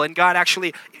Israel, and God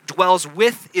actually dwells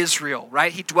with Israel,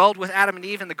 right? He dwelled with Adam and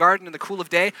Eve in the garden in the cool of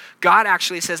day. God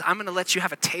actually says, I'm going to let you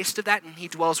have a taste of that, and he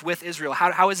dwells with Israel.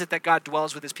 How is it that God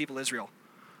dwells with his people Israel?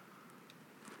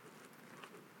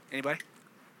 Anybody?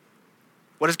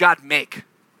 What does God make?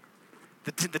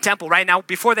 The temple, right? Now,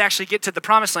 before they actually get to the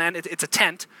promised land, it's a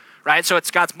tent, right? So it's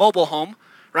God's mobile home,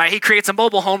 right? He creates a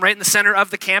mobile home right in the center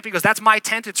of the camp. He goes, that's my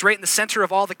tent. It's right in the center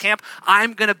of all the camp.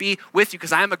 I'm going to be with you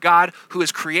because I am a God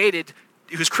who's created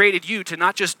you to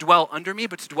not just dwell under me,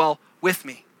 but to dwell with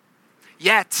me.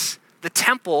 Yet, the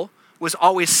temple was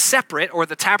always separate, or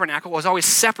the tabernacle was always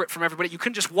separate from everybody. You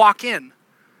couldn't just walk in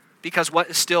because what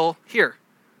is still here?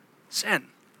 Sin.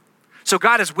 So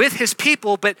God is with his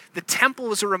people, but the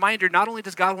temple is a reminder, not only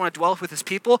does God want to dwell with his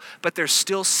people, but there's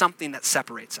still something that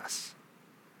separates us.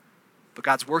 But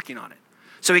God's working on it.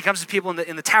 So he comes to people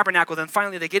in the tabernacle, then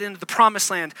finally they get into the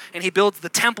promised land, and he builds the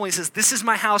temple. He says, this is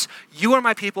my house, you are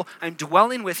my people, I'm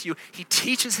dwelling with you. He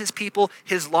teaches his people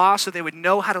his law so they would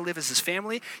know how to live as his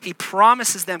family. He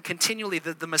promises them continually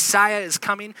that the Messiah is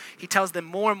coming. He tells them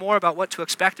more and more about what to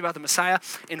expect about the Messiah.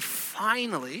 And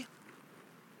finally,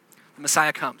 the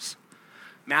Messiah comes.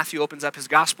 Matthew opens up his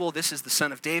gospel. This is the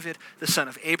son of David, the son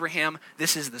of Abraham.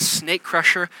 This is the snake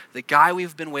crusher, the guy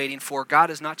we've been waiting for. God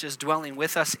is not just dwelling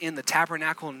with us in the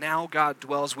tabernacle. Now God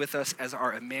dwells with us as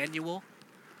our Emmanuel,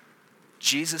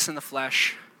 Jesus in the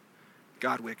flesh,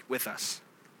 God with us.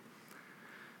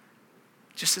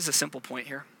 Just as a simple point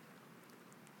here,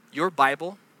 your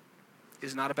Bible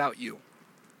is not about you.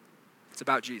 It's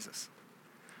about Jesus.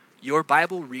 Your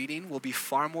Bible reading will be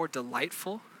far more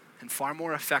delightful and far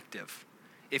more effective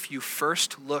if you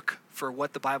first look for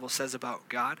what the Bible says about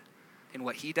God and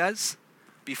what he does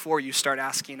before you start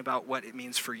asking about what it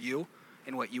means for you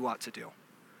and what you ought to do.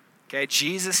 Okay,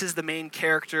 Jesus is the main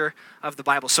character of the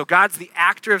Bible. So God's the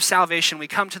actor of salvation. We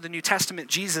come to the New Testament.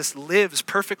 Jesus lives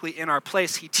perfectly in our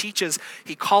place. He teaches,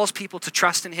 he calls people to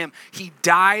trust in him. He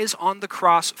dies on the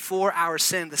cross for our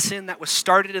sin, the sin that was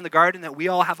started in the garden that we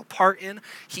all have a part in.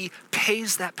 He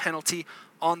pays that penalty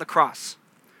on the cross.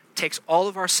 Takes all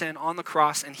of our sin on the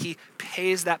cross, and he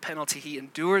pays that penalty. He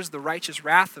endures the righteous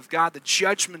wrath of God, the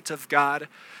judgment of God,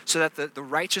 so that the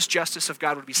righteous justice of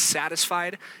God would be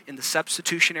satisfied in the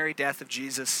substitutionary death of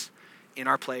Jesus in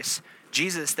our place.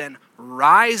 Jesus then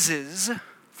rises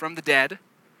from the dead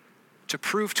to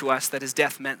prove to us that his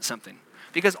death meant something.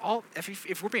 Because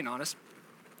if we're being honest,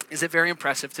 is it very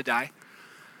impressive to die?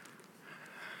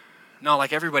 No,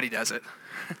 like everybody does it.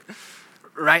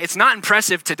 Right? It's not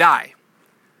impressive to die.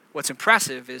 What's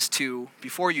impressive is to,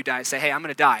 before you die, say, hey, I'm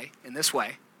going to die in this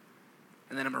way,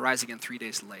 and then I'm going to rise again 3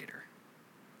 days later.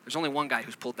 There's only one guy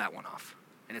who's pulled that one off,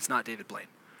 and it's not David Blaine.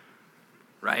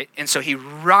 Right? And so he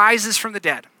rises from the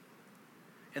dead.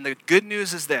 And the good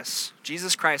news is this.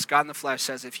 Jesus Christ, God in the flesh,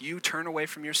 says, if you turn away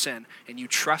from your sin and you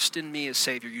trust in me as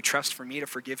Savior, you trust for me to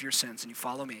forgive your sins, and you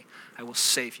follow me, I will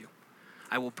save you.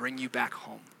 I will bring you back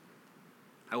home.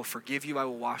 I will forgive you. I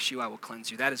will wash you. I will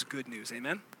cleanse you. That is good news.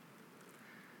 Amen?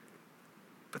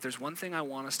 But there's one thing I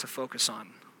want us to focus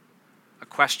on. A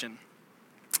question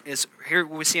is here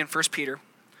we see in 1 Peter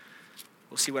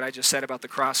We'll see what I just said about the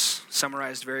cross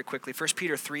summarized very quickly. 1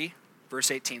 Peter 3,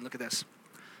 verse 18. Look at this.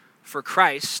 For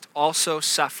Christ also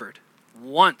suffered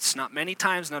once, not many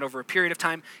times, not over a period of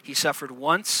time. He suffered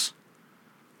once,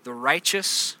 the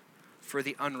righteous for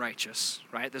the unrighteous,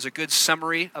 right? There's a good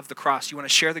summary of the cross. You want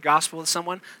to share the gospel with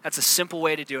someone? That's a simple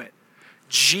way to do it.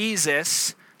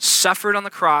 Jesus suffered on the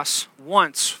cross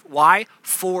once. Why?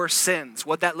 For sins.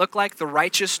 What'd that look like? The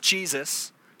righteous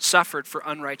Jesus suffered for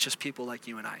unrighteous people like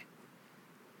you and I.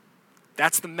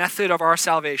 That's the method of our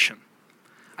salvation.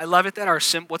 I love it that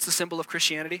what's the symbol of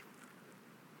Christianity?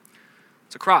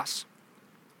 It's a cross.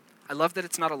 I love that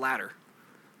it's not a ladder.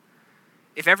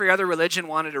 If every other religion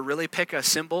wanted to really pick a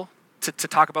symbol to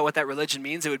talk about what that religion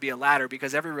means, it would be a ladder,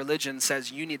 because every religion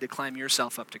says you need to climb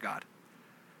yourself up to God.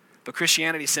 But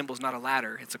Christianity's symbol is not a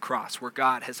ladder, it's a cross, where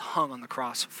God has hung on the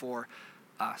cross for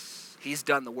us. He's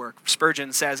done the work.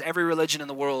 Spurgeon says every religion in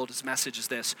the world's message is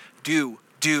this: do,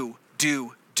 do,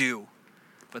 do, do.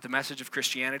 But the message of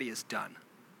Christianity is done.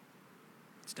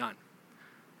 It's done.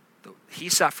 He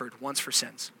suffered once for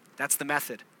sins. That's the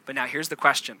method. But now here's the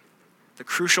question. The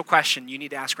crucial question you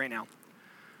need to ask right now.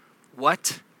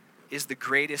 What is the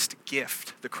greatest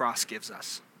gift the cross gives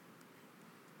us?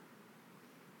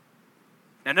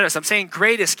 Now notice, I'm saying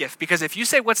greatest gift, because if you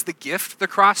say what's the gift the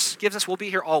cross gives us, we'll be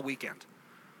here all weekend.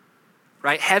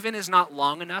 Right? Heaven is not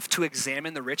long enough to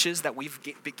examine the riches that we've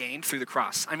gained through the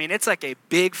cross. I mean, it's like a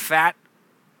big fat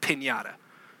piñata,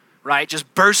 right?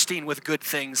 Just bursting with good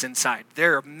things inside.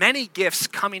 There are many gifts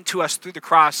coming to us through the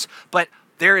cross, but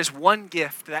there is one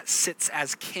gift that sits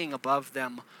as king above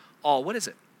them all. What is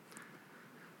it?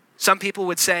 Some people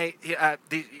would say,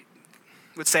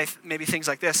 maybe things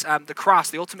like this. The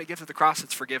cross, the ultimate gift of the cross,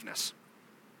 it's forgiveness.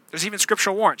 There's even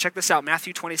scriptural warrant. Check this out.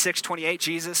 Matthew 26:28,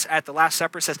 Jesus at the Last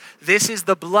Supper says, "This is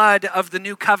the blood of the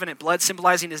new covenant," blood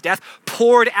symbolizing his death,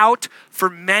 "poured out for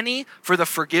many for the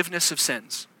forgiveness of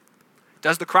sins."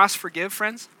 Does the cross forgive,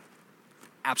 friends?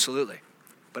 Absolutely.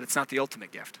 But it's not the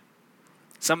ultimate gift.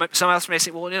 Some else may say,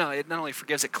 well, it not only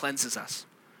forgives, it cleanses us.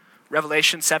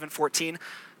 Revelation 7:14,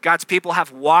 God's people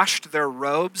have washed their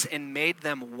robes and made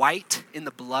them white in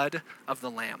the blood of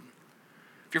the Lamb.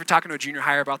 If you're ever talking to a junior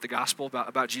higher about the gospel,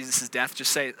 about Jesus' death,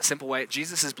 just say a simple way: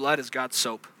 Jesus' blood is God's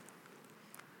soap.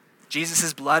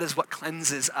 Jesus' blood is what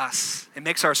cleanses us. It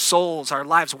makes our souls, our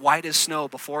lives white as snow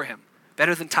before him.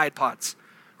 Better than Tide Pods,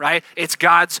 right? It's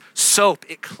God's soap.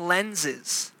 It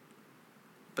cleanses.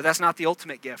 But that's not the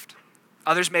ultimate gift.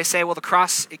 Others may say, well, the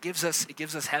cross, it gives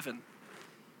us heaven.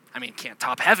 I mean, can't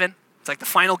top heaven. It's like the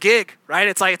final gig, right?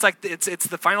 It's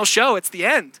the final show. It's the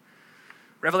end.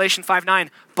 Revelation 5:9,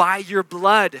 by your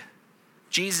blood,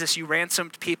 Jesus, you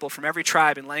ransomed people from every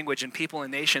tribe and language and people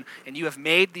and nation, and you have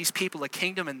made these people a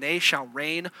kingdom, and they shall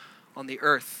reign on the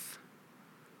earth.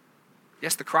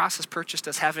 Yes, the cross has purchased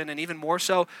us heaven, and even more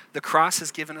so, the cross has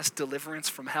given us deliverance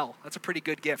from hell. That's a pretty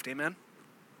good gift, amen?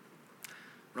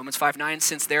 Romans 5:9,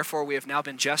 since therefore we have now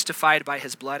been justified by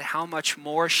his blood, how much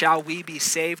more shall we be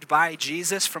saved by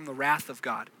Jesus from the wrath of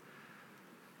God?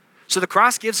 So the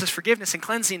cross gives us forgiveness and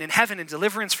cleansing and heaven and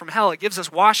deliverance from hell. It gives us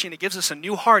washing. It gives us a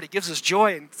new heart. It gives us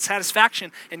joy and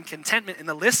satisfaction and contentment. And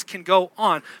the list can go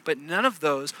on. But none of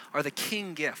those are the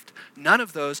king gift. None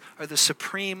of those are the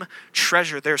supreme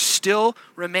treasure. There still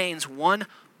remains one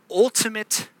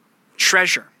ultimate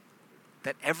treasure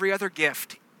that every other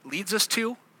gift leads us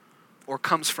to or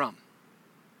comes from.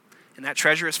 And that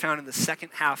treasure is found in the second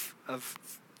half of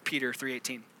Peter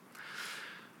 3:18.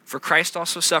 For Christ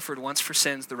also suffered once for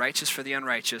sins, the righteous for the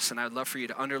unrighteous. And I would love for you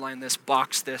to underline this,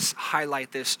 box this,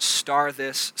 highlight this, star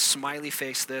this, smiley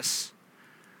face this.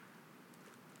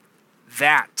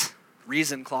 That,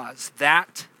 reason clause,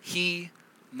 that he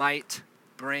might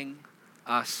bring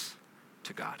us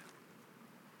to God.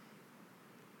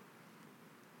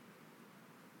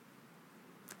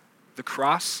 The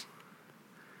cross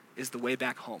is the way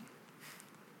back home.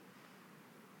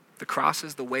 The cross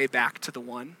is the way back to the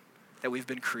one that we've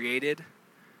been created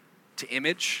to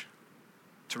image,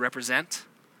 to represent,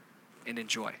 and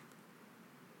enjoy.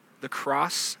 The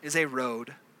cross is a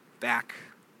road back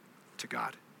to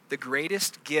God. The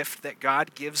greatest gift that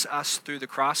God gives us through the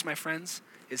cross, my friends,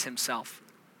 is himself.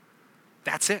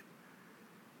 That's it.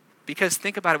 Because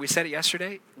think about it, we said it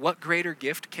yesterday, what greater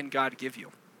gift can God give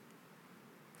you?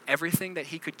 Everything that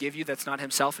he could give you that's not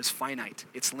himself is finite.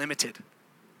 It's limited.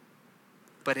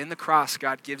 But in the cross,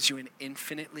 God gives you an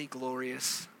infinitely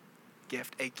glorious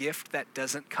gift, a gift that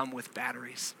doesn't come with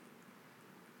batteries.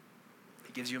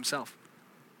 He gives you himself.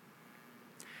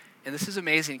 And this is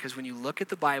amazing because when you look at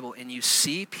the Bible and you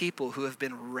see people who have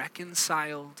been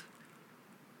reconciled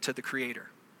to the Creator,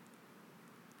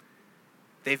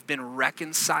 they've been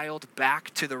reconciled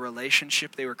back to the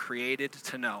relationship they were created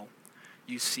to know,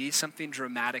 you see something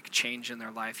dramatic change in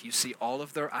their life. You see all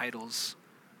of their idols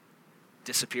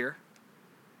disappear,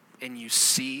 and you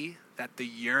see that the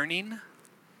yearning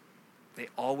they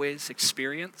always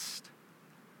experienced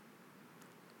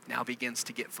now begins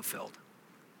to get fulfilled.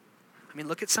 I mean,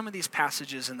 look at some of these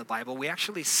passages in the Bible. We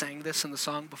actually sang this in the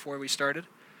song before we started.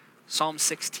 Psalm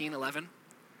 16:11.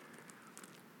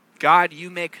 God, you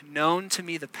make known to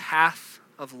me the path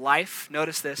of life.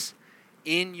 Notice this.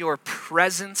 In your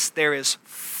presence there is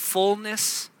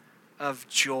fullness of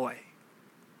joy.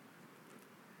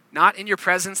 Not in your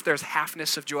presence there's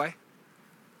halfness of joy.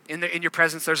 In your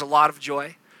presence there's a lot of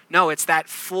joy. No, it's that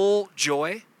full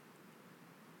joy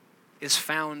is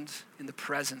found in the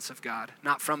presence of God,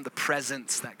 not from the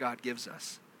presence that God gives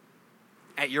us.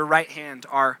 At your right hand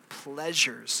are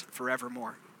pleasures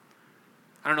forevermore.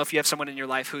 I don't know if you have someone in your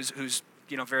life who's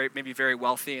very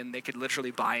wealthy, and they could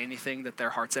literally buy anything that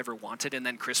their hearts ever wanted, and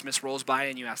then Christmas rolls by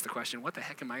and you ask the question, what the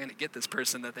heck am I going to get this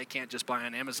person that they can't just buy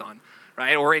on Amazon,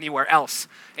 right? Or anywhere else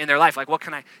in their life? Like, what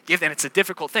can I give them? It's a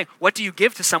difficult thing. What do you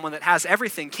give to someone that has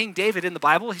everything? King David in the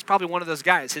Bible, he's probably one of those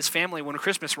guys. His family, when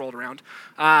Christmas rolled around,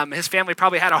 his family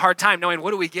probably had a hard time knowing,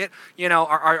 what do we get,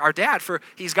 our dad for?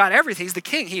 He's got everything. He's the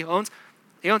king. He owns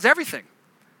everything.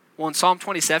 Well, in Psalm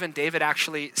 27, David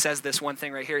actually says this one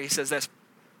thing right here. He says this,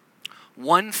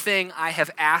 one thing I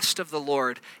have asked of the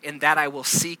Lord, and that I will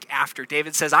seek after.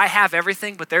 David says, I have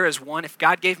everything, but there is one. If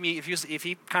God gave me, if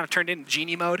he kind of turned into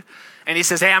genie mode, and he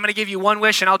says, hey, I'm going to give you one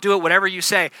wish, and I'll do it whatever you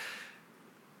say.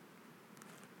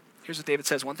 Here's what David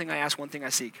says, one thing I ask, one thing I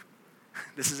seek.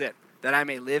 This is it, that I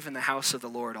may live in the house of the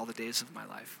Lord all the days of my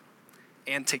life,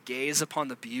 and to gaze upon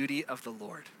the beauty of the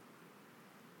Lord.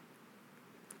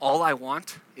 All I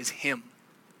want is him.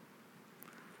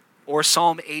 Or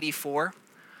Psalm 84,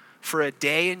 for a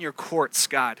day in your courts,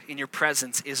 God, in your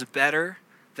presence, is better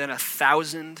than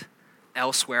 1,000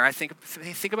 elsewhere.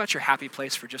 Think about your happy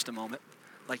place for just a moment,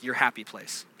 like your happy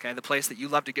place, okay? The place that you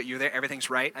love to get, you're there,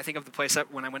 everything's right. I think of the place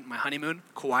that when I went on my honeymoon,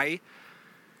 Kauai,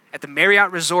 at the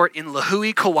Marriott Resort in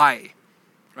Lahui, Kauai,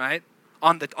 right?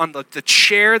 On the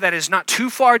chair that is not too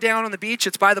far down on the beach,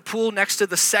 it's by the pool next to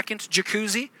the second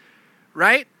jacuzzi,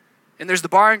 right? And there's the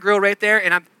bar and grill right there,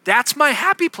 and that's my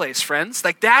happy place, friends.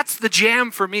 Like, that's the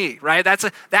jam for me, right?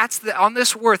 On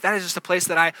this earth, that is just a place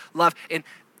that I love. And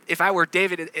if I were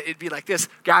David, it'd be like this: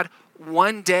 God,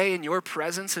 one day in your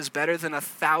presence is better than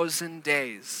 1,000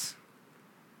 days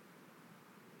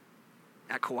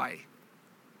at Kauai,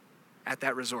 at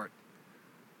that resort.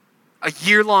 A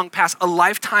year-long pass, a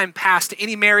lifetime pass to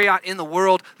any Marriott in the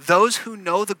world. Those who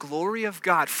know the glory of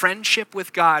God, friendship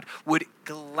with God, would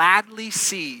gladly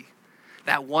see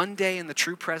that one day in the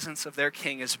true presence of their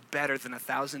King is better than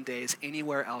 1,000 days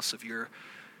anywhere else of your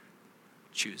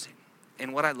choosing.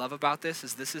 And what I love about this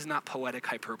is not poetic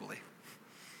hyperbole.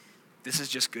 This is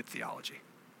just good theology.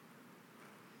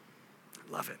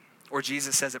 I love it. Or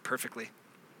Jesus says it perfectly.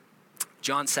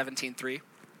 John 17:3.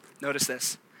 Notice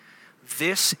this.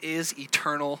 This is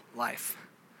eternal life.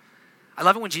 I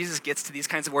love it when Jesus gets to these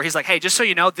kinds of where he's like, hey, just so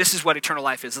you know, this is what eternal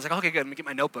life is. It's like, okay, good, let me get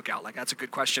my notebook out. Like, that's a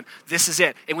good question. This is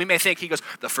it. And we may think, he goes,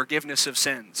 the forgiveness of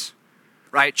sins,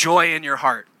 right? Joy in your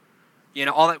heart.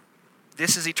 All that.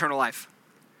 This is eternal life.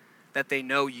 That they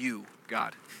know you,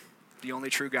 God, the only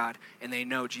true God, and they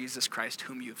know Jesus Christ,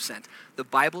 whom you have sent. The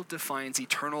Bible defines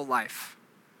eternal life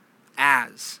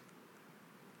as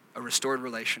a restored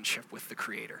relationship with the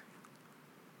Creator.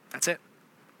 That's it.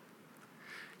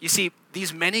 You see,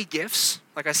 these many gifts,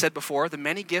 like I said before, the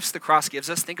many gifts the cross gives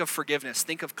us, think of forgiveness,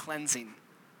 think of cleansing,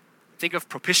 think of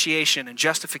propitiation and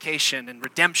justification and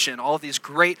redemption, all these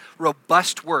great,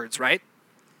 robust words, right?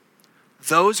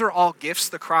 Those are all gifts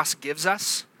the cross gives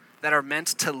us that are meant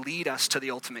to lead us to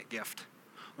the ultimate gift.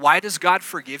 Why does God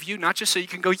forgive you? Not just so you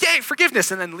can go, yay,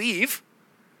 forgiveness, and then leave.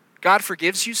 God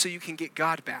forgives you so you can get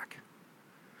God back.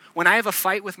 When I have a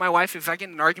fight with my wife, if I get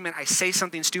in an argument, I say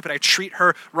something stupid, I treat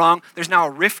her wrong, there's now a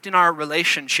rift in our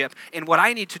relationship. And what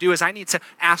I need to do is I need to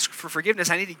ask for forgiveness.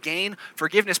 I need to gain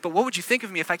forgiveness. But what would you think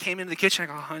of me if I came into the kitchen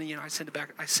and I go, honey, I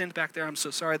sinned back there. I'm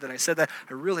so sorry that I said that.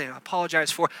 I really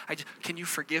apologize for. Can you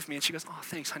forgive me? And she goes, oh,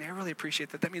 thanks, honey. I really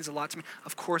appreciate that. That means a lot to me.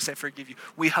 Of course I forgive you.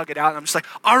 We hug it out. And I'm just like,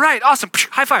 all right, awesome.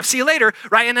 High five. See you later.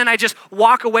 Right? And then I just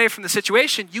walk away from the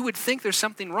situation. You would think there's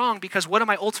something wrong because what am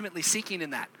I ultimately seeking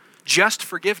in that? Just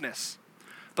forgiveness.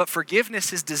 But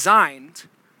forgiveness is designed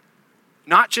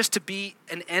not just to be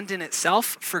an end in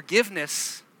itself.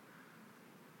 Forgiveness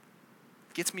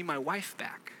gets me my wife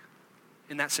back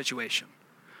in that situation.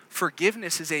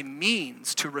 forgiveness is a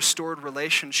means to restored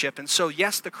relationship. And so,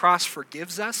 yes, the cross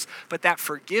forgives us, but that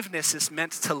forgiveness is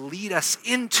meant to lead us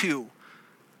into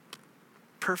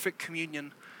perfect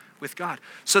communion with God.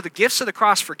 So the gifts of the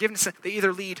cross, forgiveness, they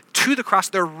either lead to the cross,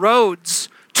 they're roads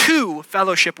to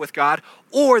fellowship with God,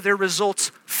 or they're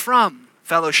results from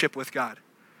fellowship with God.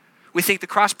 We think the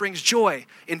cross brings joy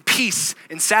and peace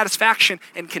and satisfaction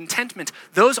and contentment.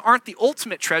 Those aren't the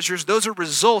ultimate treasures. Those are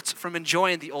results from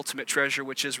enjoying the ultimate treasure,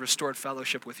 which is restored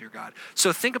fellowship with your God.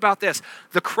 So think about this.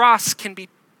 The cross can be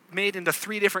made into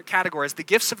three different categories. The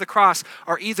gifts of the cross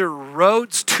are either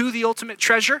roads to the ultimate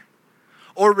treasure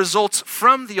or results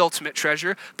from the ultimate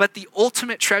treasure, but the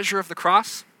ultimate treasure of the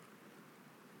cross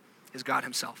is God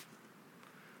himself.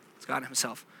 It's God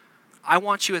himself. I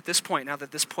want you at this point, now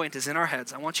that this point is in our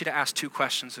heads, I want you to ask two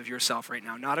questions of yourself right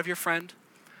now. Not of your friend,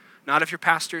 not of your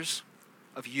pastors,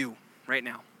 of you right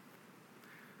now.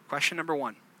 Question number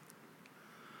one.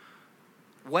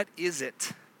 What is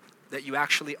it that you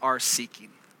actually are seeking?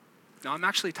 Now, I'm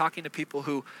actually talking to people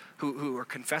who are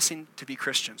confessing to be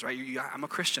Christians, right? I'm a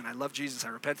Christian. I love Jesus. I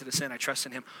repented of sin. I trust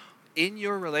in him. In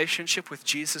your relationship with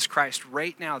Jesus Christ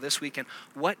right now, this weekend,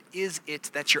 what is it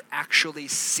that you're actually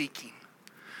seeking?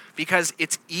 Because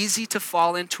it's easy to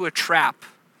fall into a trap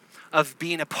of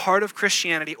being a part of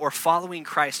Christianity or following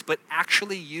Christ, but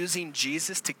actually using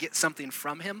Jesus to get something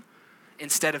from him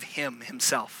instead of him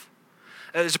himself.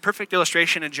 There's a perfect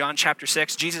illustration in John chapter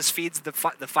 6. Jesus feeds the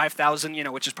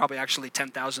 5,000, which is probably actually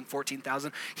 10,000,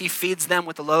 14,000. He feeds them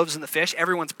with the loaves and the fish.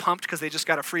 Everyone's pumped because they just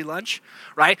got a free lunch,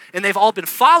 right? And they've all been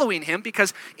following him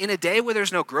because in a day where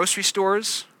there's no grocery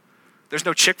stores, there's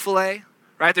no Chick-fil-A,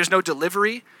 right? There's no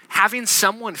delivery. Having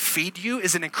someone feed you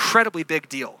is an incredibly big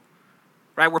deal,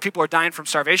 right? Where people are dying from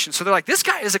starvation. So they're like, this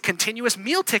guy is a continuous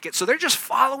meal ticket. So they're just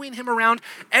following him around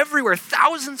everywhere,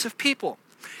 thousands of people.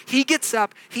 He gets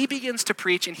up, he begins to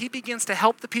preach, and he begins to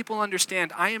help the people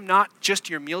understand, I am not just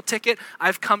your meal ticket,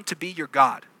 I've come to be your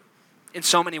God. In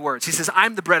so many words. He says,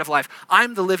 I'm the bread of life.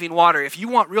 I'm the living water. If you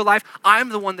want real life, I'm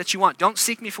the one that you want. Don't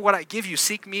seek me for what I give you.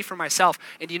 Seek me for myself.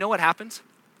 And do you know what happens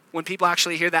when people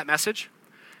actually hear that message?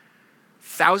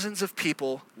 Thousands of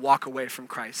people walk away from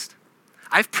Christ.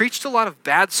 I've preached a lot of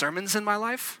bad sermons in my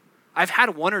life. I've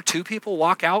had one or two people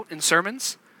walk out in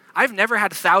sermons. I've never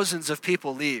had thousands of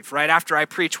people leave right after I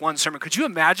preach one sermon. Could you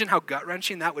imagine how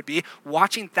gut-wrenching that would be?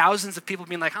 Watching thousands of people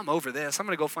being like, I'm over this. I'm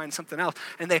going to go find something else.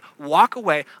 And they walk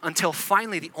away until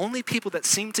finally the only people that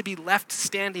seem to be left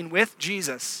standing with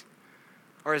Jesus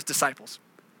are his disciples.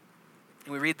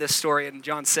 And we read this story in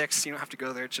John 6. You don't have to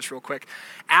go there. It's just real quick.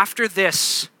 After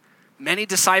this, many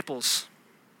disciples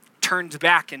turned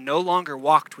back and no longer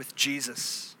walked with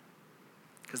Jesus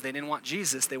because they didn't want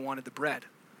Jesus. They wanted the bread.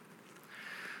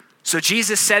 So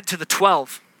Jesus said to the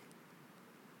 12,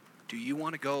 do you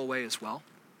want to go away as well?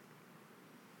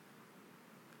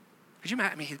 Could you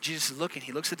imagine? Jesus is looking.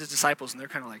 He looks at his disciples and they're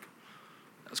kind of like,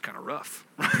 that was kind of rough.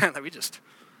 I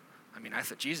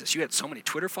thought, Jesus, you had so many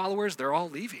Twitter followers. They're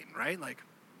all leaving, right?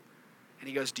 And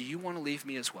he goes, do you want to leave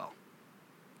me as well?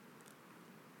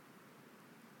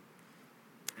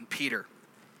 And Peter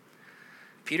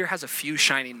has a few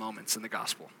shining moments in the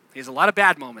gospel. He has a lot of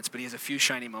bad moments, but he has a few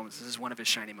shining moments. This is one of his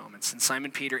shining moments. And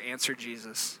Simon Peter answered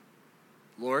Jesus,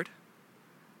 Lord,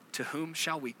 to whom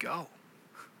shall we go?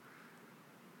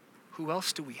 Who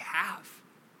else do we have?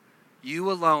 You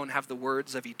alone have the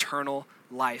words of eternal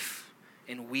life.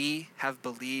 And we have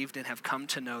believed and have come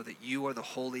to know that you are the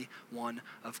Holy One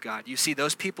of God. You see,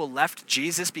 those people left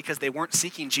Jesus because they weren't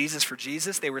seeking Jesus for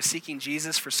Jesus. They were seeking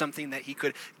Jesus for something that he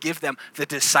could give them. The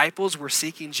disciples were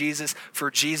seeking Jesus for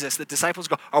Jesus. The disciples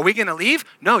go, are we going to leave?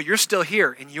 No, you're still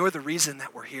here, and you're the reason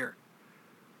that we're here.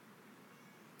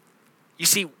 You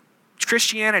see,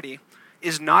 Christianity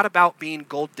is not about being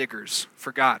gold diggers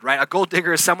for God, right? A gold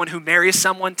digger is someone who marries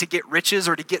someone to get riches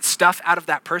or to get stuff out of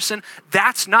that person.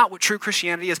 That's not what true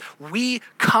Christianity is. We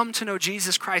come to know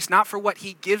Jesus Christ, not for what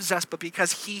he gives us, but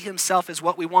because he himself is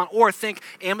what we want. Or think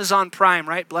Amazon Prime,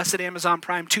 right? Blessed Amazon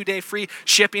Prime, 2-day free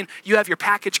shipping. You have your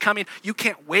package coming. You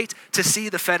can't wait to see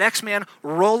the FedEx man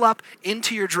roll up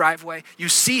into your driveway. You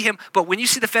see him, but when you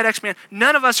see the FedEx man,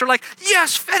 none of us are like,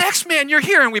 yes, FedEx man, you're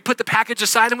here. And we put the package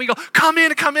aside and we go, come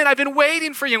in. I've been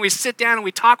waiting for you. And we sit down and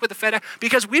we talk with the FedEx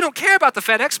because we don't care about the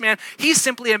FedEx man. He's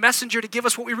simply a messenger to give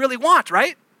us what we really want,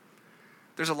 right?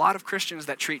 There's a lot of Christians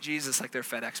that treat Jesus like they're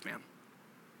FedEx man.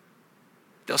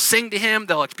 They'll sing to him.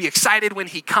 They'll be excited when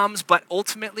he comes, but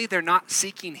ultimately they're not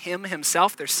seeking him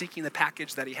himself. They're seeking the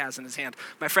package that he has in his hand.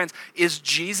 My friends, is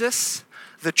Jesus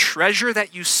the treasure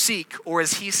that you seek, or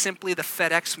is he simply the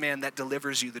FedEx man that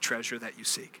delivers you the treasure that you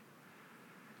seek?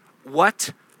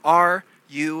 What are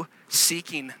you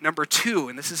seeking? Number 2,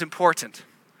 and this is important.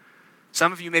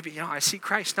 Some of you maybe, I see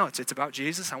Christ. No, it's about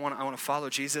Jesus. I want to follow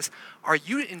Jesus. Are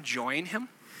you enjoying him?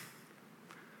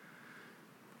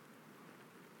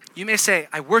 You may say,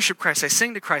 I worship Christ, I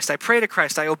sing to Christ, I pray to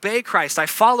Christ, I obey Christ, I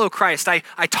follow Christ, I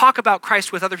talk about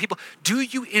Christ with other people. Do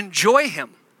you enjoy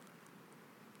him?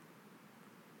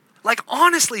 Like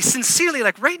honestly, sincerely,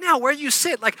 like right now where you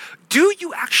sit, like do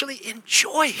you actually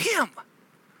enjoy him?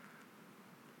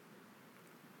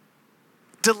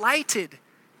 Delighted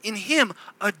in him,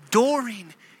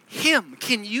 adoring him.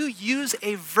 Can you use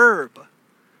a verb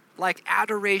like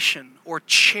adoration or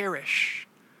cherish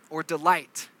or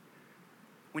delight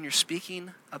when you're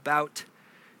speaking about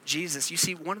Jesus? You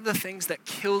see, one of the things that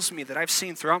kills me that I've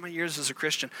seen throughout my years as a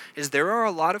Christian is there are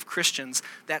a lot of Christians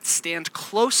that stand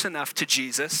close enough to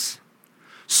Jesus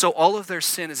so all of their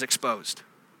sin is exposed.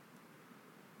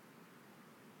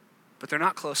 But they're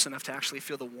not close enough to actually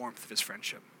feel the warmth of his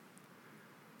friendship.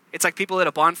 It's like people at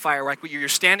a bonfire, like you're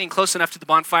standing close enough to the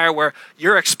bonfire where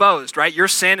you're exposed, right? Your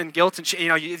sin and guilt, and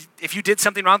if you did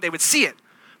something wrong, they would see it.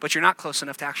 But you're not close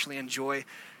enough to actually enjoy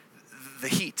the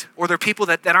heat. Or there are people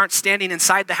that aren't standing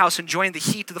inside the house enjoying the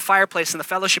heat of the fireplace and the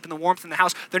fellowship and the warmth in the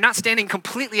house. They're not standing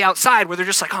completely outside where they're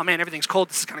just like, oh man, everything's cold.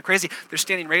 This is kind of crazy. They're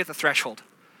standing right at the threshold.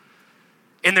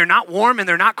 And they're not warm and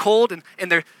they're not cold.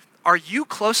 Are you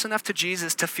close enough to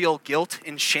Jesus to feel guilt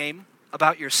and shame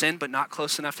about your sin, but not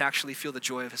close enough to actually feel the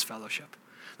joy of his fellowship?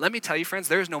 Let me tell you, friends,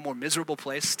 there is no more miserable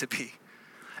place to be.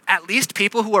 At least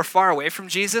people who are far away from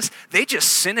Jesus, they just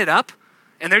sin it up.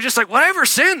 And they're just like, whatever,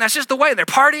 sin, that's just the way. They're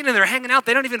partying and they're hanging out.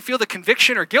 They don't even feel the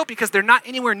conviction or guilt because they're not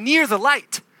anywhere near the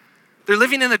light. They're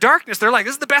living in the darkness. They're like,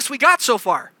 this is the best we got so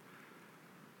far.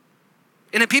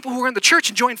 And then people who are in the church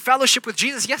enjoying fellowship with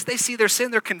Jesus, yes, they see their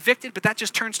sin, they're convicted, but that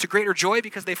just turns to greater joy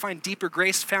because they find deeper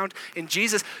grace found in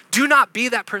Jesus. Do not be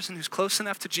that person who's close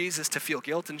enough to Jesus to feel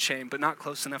guilt and shame, but not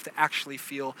close enough to actually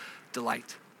feel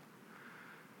delight.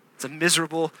 It's a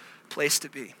miserable place to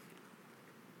be.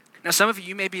 Now, some of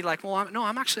you may be like, well,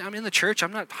 I'm in the church.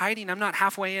 I'm not hiding. I'm not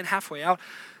halfway in, halfway out.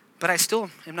 But I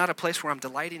still am not a place where I'm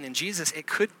delighting in Jesus. It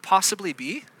could possibly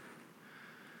be.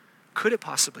 Could it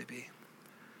possibly be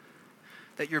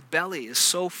that your belly is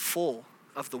so full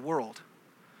of the world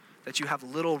that you have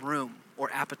little room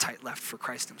or appetite left for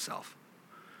Christ himself?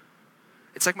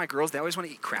 It's like my girls, they always want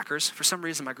to eat crackers. For some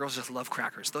reason, my girls just love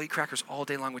crackers. They'll eat crackers all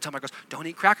day long. We tell my girls, don't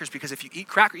eat crackers because if you eat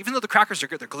crackers, even though the crackers are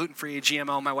good, they're gluten-free,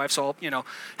 GMO, my wife's all,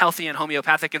 healthy and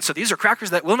homeopathic. And so these are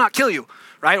crackers that will not kill you,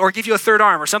 right? Or give you a third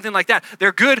arm or something like that.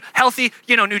 They're good, healthy,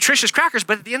 nutritious crackers.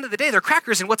 But at the end of the day, they're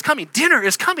crackers and what's coming? Dinner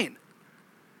is coming.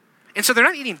 And so they're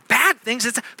not eating bad things,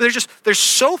 but they're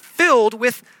so filled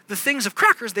with the things of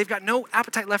crackers, they've got no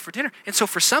appetite left for dinner. And so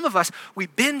for some of us, we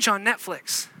binge on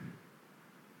Netflix.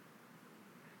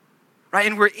 Right?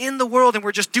 And we're in the world and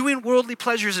we're just doing worldly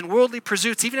pleasures and worldly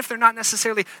pursuits, even if they're not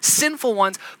necessarily sinful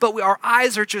ones, but our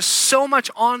eyes are just so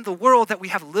much on the world that we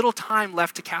have little time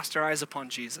left to cast our eyes upon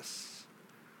Jesus.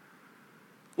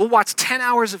 We'll watch 10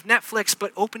 hours of Netflix,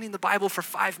 but opening the Bible for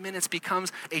 5 minutes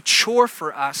becomes a chore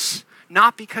for us,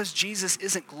 not because Jesus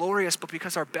isn't glorious, but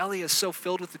because our belly is so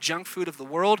filled with the junk food of the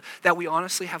world that we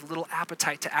honestly have little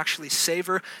appetite to actually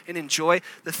savor and enjoy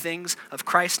the things of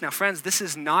Christ. Now, friends, this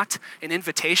is not an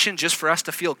invitation just for us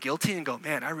to feel guilty and go,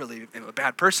 man, I really am a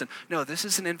bad person. No, this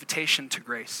is an invitation to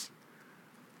grace.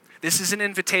 This is an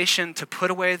invitation to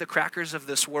put away the crackers of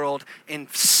this world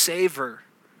and savor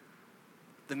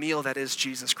the meal that is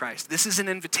Jesus Christ. This is an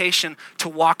invitation to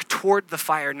walk toward the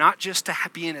fire, not just to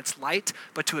be in its light,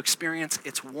 but to experience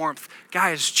its warmth.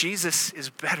 Guys, Jesus is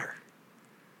better.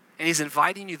 And he's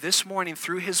inviting you this morning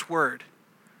through his word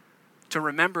to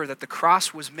remember that the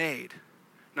cross was made,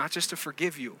 not just to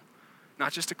forgive you,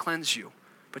 not just to cleanse you,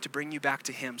 but to bring you back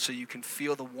to him so you can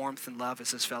feel the warmth and love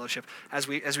as his fellowship. As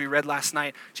we read last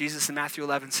night, Jesus in Matthew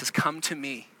 11 says, come to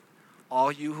me,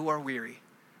 all you who are weary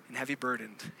and heavy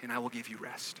burdened, and I will give you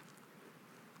rest.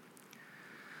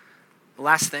 The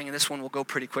last thing, and this one will go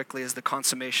pretty quickly, is the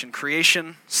consummation.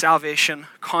 Creation, salvation,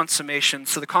 consummation.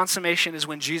 So the consummation is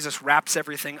when Jesus wraps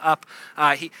everything up.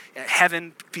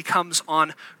 Heaven becomes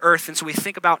on earth. And so we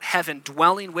think about heaven,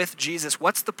 dwelling with Jesus.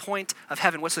 What's the point of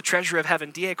heaven? What's the treasure of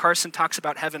heaven? D.A. Carson talks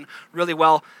about heaven really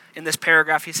well in this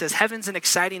paragraph. He says, heaven's an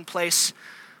exciting place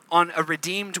on a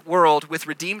redeemed world with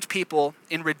redeemed people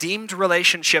in redeemed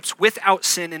relationships without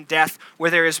sin and death,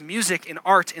 where there is music and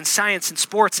art and science and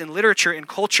sports and literature and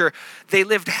culture. They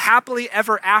lived happily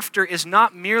ever after is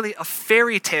not merely a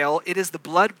fairy tale. It is the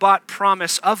blood-bought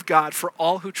promise of God for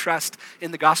all who trust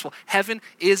in the gospel. Heaven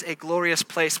is a glorious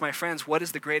place, my friends. What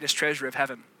is the greatest treasure of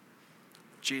heaven?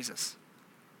 Jesus.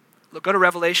 Look, go to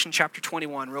Revelation chapter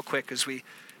 21 real quick as we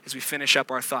as we finish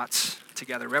up our thoughts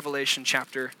together. Revelation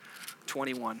chapter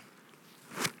 21.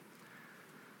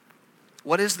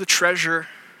 What is the treasure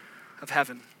of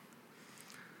heaven?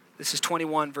 This is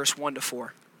 21, verse 1 to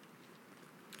 4.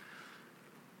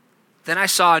 Then I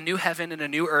saw a new heaven and a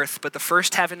new earth, but the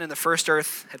first heaven and the first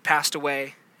earth had passed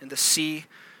away, and the sea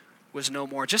was no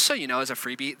more. Just so you know, as a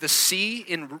freebie, the sea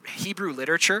in Hebrew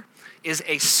literature is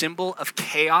a symbol of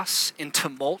chaos and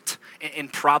tumult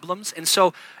and problems. And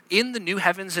so in the new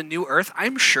heavens and new earth,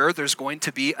 I'm sure there's going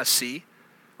to be a sea,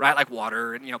 right? Like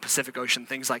water and, Pacific Ocean,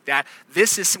 things like that.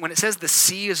 This is, when it says the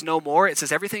sea is no more, it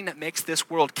says everything that makes this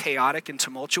world chaotic and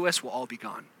tumultuous will all be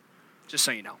gone. Just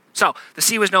so you know. So the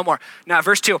sea was no more. Now,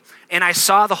 verse 2. And I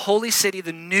saw the holy city,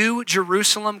 the new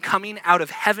Jerusalem, coming out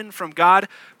of heaven from God,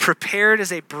 prepared as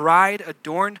a bride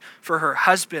adorned for her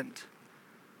husband.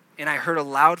 And I heard a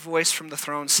loud voice from the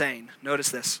throne saying, notice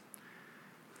this,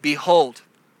 behold,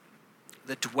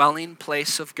 the dwelling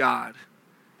place of God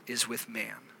is with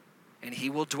man, and he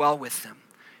will dwell with them,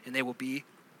 and they will be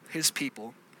his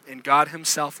people, and God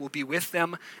himself will be with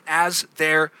them as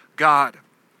their God.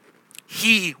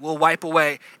 He will wipe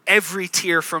away every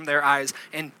tear from their eyes,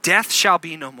 and death shall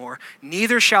be no more.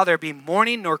 Neither shall there be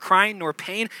mourning, nor crying, nor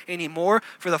pain anymore,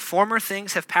 for the former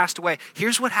things have passed away.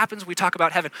 Here's what happens when we talk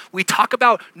about heaven. We talk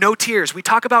about no tears. We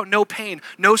talk about no pain,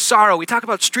 no sorrow. We talk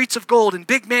about streets of gold and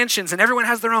big mansions, and everyone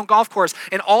has their own golf course,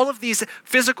 and all of these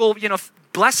physical,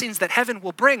 blessings that heaven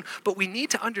will bring. But we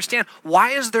need to understand, why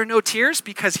is there no tears?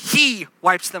 Because he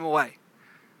wipes them away.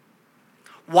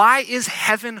 Why is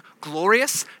heaven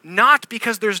glorious? Not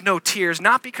because there's no tears,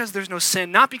 not because there's no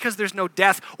sin, not because there's no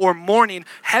death or mourning.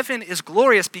 Heaven is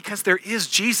glorious because there is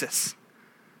Jesus.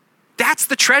 That's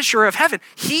the treasure of heaven.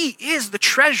 He is the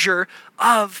treasure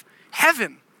of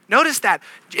heaven. Notice that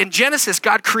in Genesis,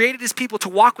 God created his people to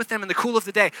walk with them in the cool of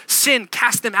the day. Sin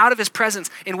cast them out of his presence.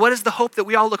 And what is the hope that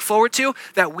we all look forward to?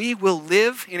 That we will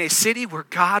live in a city where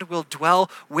God will dwell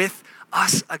with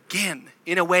us again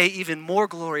in a way even more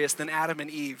glorious than Adam and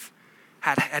Eve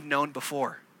had known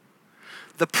before.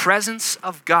 The presence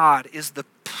of God is the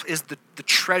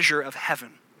treasure of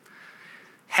heaven.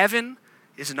 Heaven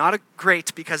is not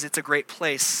great because it's a great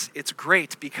place. It's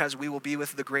great because we will be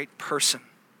with the great person.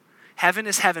 Heaven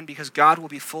is heaven because God will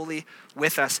be fully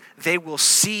with us. They will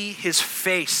see his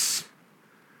face.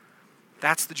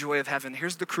 That's the joy of heaven.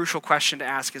 Here's the crucial question to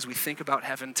ask as we think about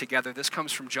heaven together. This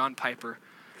comes from John Piper,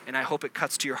 and I hope it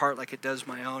cuts to your heart like it does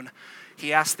my own.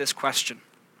 He asked this question: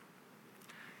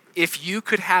 if you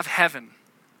could have heaven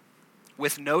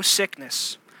with no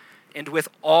sickness, and with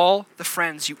all the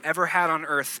friends you ever had on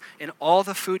earth, and all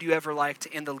the food you ever liked,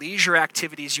 and the leisure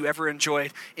activities you ever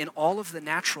enjoyed, and all of the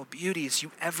natural beauties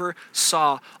you ever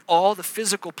saw, all the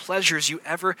physical pleasures you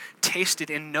ever tasted,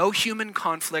 and no human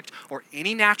conflict or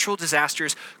any natural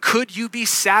disasters, could you be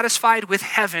satisfied with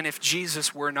heaven if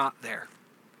Jesus were not there?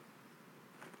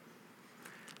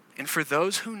 And for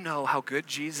those who know how good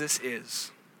Jesus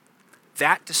is,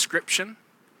 that description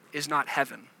is not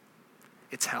heaven,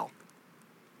 it's hell.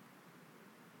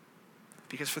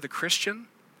 Because for the Christian,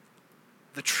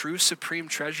 the true supreme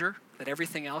treasure that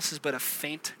everything else is but a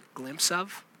faint glimpse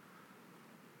of,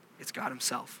 it's God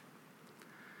himself.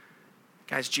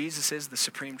 Guys, Jesus is the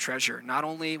supreme treasure. Not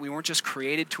only, we weren't just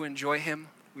created to enjoy him,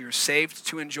 we were saved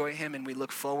to enjoy him, and we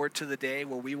look forward to the day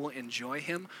where we will enjoy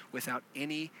him without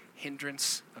any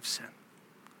hindrance of sin.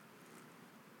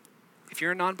 If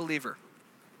you're a non-believer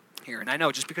here, and I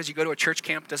know just because you go to a church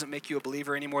camp doesn't make you a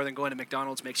believer any more than going to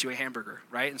McDonald's makes you a hamburger,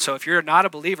 right? And so if you're not a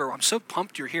believer, I'm so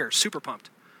pumped you're here, super pumped.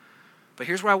 But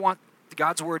here's where I want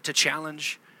God's word to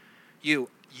challenge you.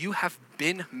 You have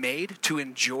been made to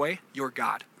enjoy your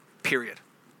God, period.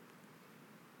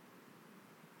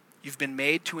 You've been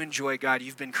made to enjoy God.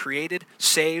 You've been created,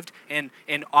 saved, and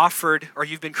offered, or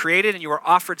you've been created and you are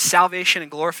offered salvation and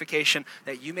glorification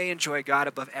that you may enjoy God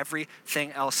above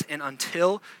everything else. And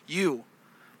until you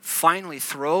finally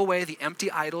throw away the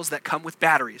empty idols that come with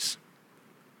batteries,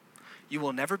 you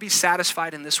will never be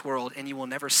satisfied in this world, and you will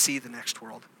never see the next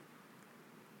world.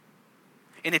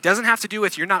 And it doesn't have to do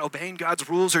with you're not obeying God's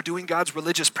rules or doing God's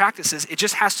religious practices. It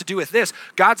just has to do with this.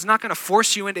 God's not going to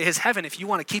force you into his heaven if you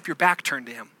want to keep your back turned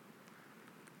to him.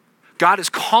 God is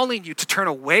calling you to turn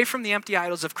away from the empty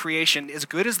idols of creation, as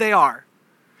good as they are,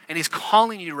 and he's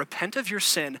calling you to repent of your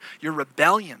sin, your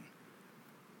rebellion,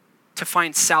 to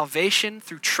find salvation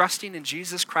through trusting in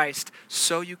Jesus Christ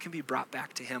so you can be brought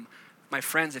back to him. My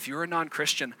friends, if you're a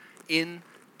non-Christian, in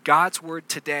God's word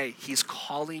today, he's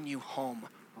calling you home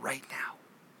right now.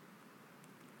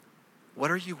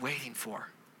 What are you waiting for?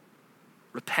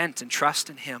 Repent and trust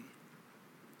in him.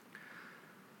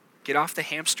 Get off the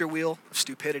hamster wheel of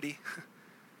stupidity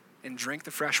and drink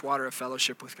the fresh water of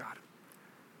fellowship with God.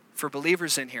 For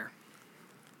believers in here,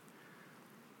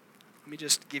 let me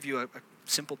just give you a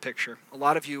simple picture. A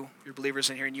lot of you're believers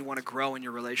in here, and you want to grow in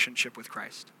your relationship with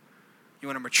Christ. You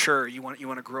want to mature. You want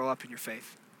to grow up in your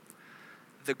faith.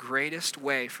 The greatest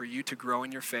way for you to grow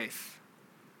in your faith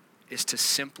is to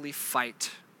simply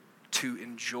fight to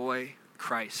enjoy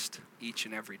Christ each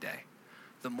and every day.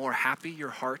 The more happy your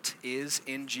heart is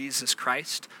in Jesus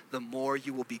Christ, the more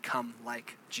you will become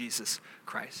like Jesus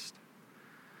Christ.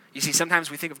 You see, sometimes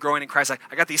we think of growing in Christ like,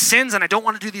 I got these sins and I don't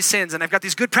want to do these sins, and I've got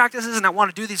these good practices and I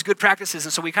want to do these good practices.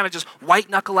 And so we kind of just white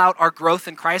knuckle out our growth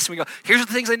in Christ, and we go, here's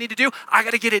the things I need to do. I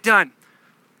got to get it done.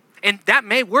 And that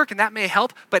may work and that may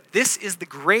help, but this is the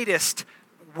greatest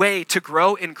way to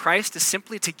grow in Christ, is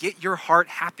simply to get your heart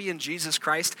happy in Jesus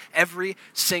Christ every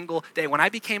single day. When I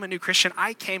became a new Christian,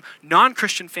 I came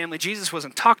non-Christian family. Jesus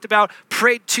wasn't talked about,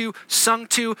 prayed to, sung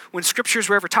to. When scriptures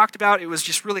were ever talked about, it was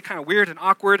just really kind of weird and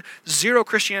awkward. Zero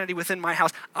Christianity within my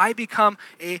house. I become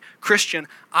a Christian.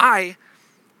 I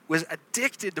was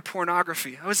addicted to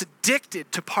pornography. I was addicted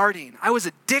to partying. I was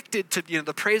addicted to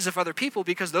the praise of other people,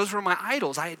 because those were my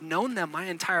idols. I had known them my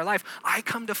entire life. I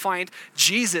come to find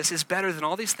Jesus is better than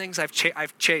all these things I've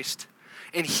chased.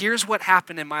 And here's what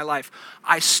happened in my life.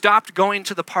 I stopped going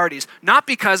to the parties, not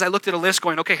because I looked at a list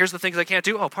going, okay, here's the things I can't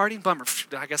do. Oh, partying, bummer.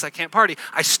 I guess I can't party.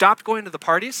 I stopped going to the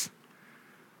parties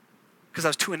because I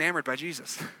was too enamored by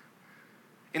Jesus.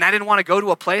 And I didn't want to go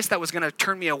to a place that was going to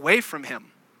turn me away from him.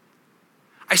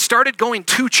 I started going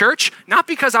to church, not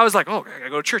because I was like, oh, I got to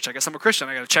go to church. I guess I'm a Christian.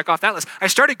 I got to check off that list. I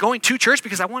started going to church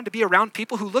because I wanted to be around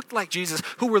people who looked like Jesus,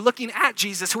 who were looking at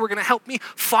Jesus, who were going to help me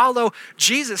follow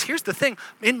Jesus. Here's the thing.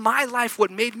 In my life,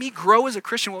 what made me grow as a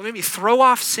Christian, what made me throw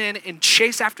off sin and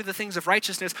chase after the things of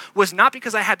righteousness, was not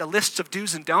because I had the lists of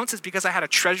do's and don'ts. It's because I had a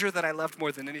treasure that I loved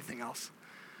more than anything else.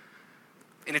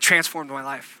 And it transformed my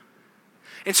life.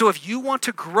 And so if you want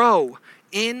to grow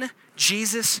in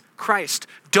Jesus Christ,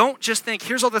 don't just think,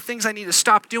 here's all the things I need to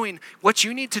stop doing. What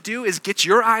you need to do is get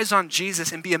your eyes on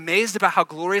Jesus and be amazed about how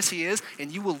glorious he is,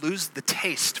 and you will lose the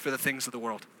taste for the things of the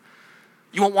world.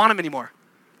 You won't want him anymore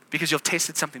because you've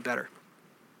tasted something better.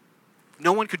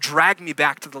 No one could drag me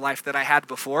back to the life that I had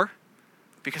before,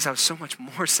 because I was so much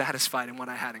more satisfied in what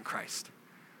I had in Christ.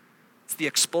 It's the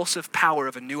expulsive power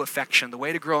of a new affection. The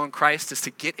way to grow in Christ is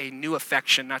to get a new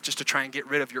affection, not just to try and get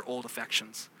rid of your old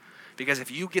affections. Because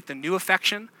if you get the new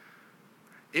affection,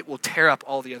 it will tear up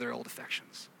all the other old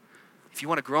affections. If you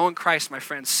want to grow in Christ, my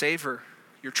friends, savor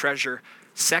your treasure.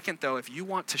 Second, though, if you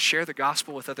want to share the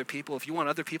gospel with other people, if you want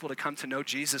other people to come to know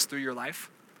Jesus through your life,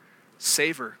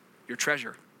 savor your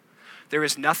treasure. There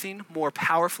is nothing more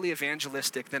powerfully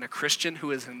evangelistic than a Christian who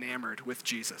is enamored with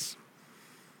Jesus.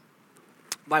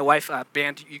 My wife,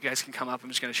 band, you guys can come up. I'm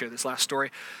just going to share this last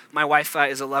story. My wife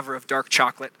is a lover of dark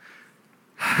chocolate.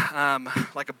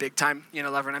 Like a big time,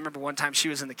 lover. And I remember one time she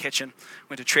was in the kitchen,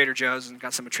 went to Trader Joe's and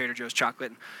got some of Trader Joe's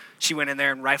chocolate. And she went in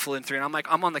there and rifled in through. And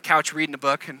I'm on the couch reading a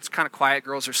book, and it's kind of quiet.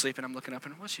 Girls are sleeping. I'm looking up,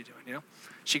 and what's she doing?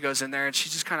 She goes in there and she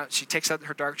just she takes out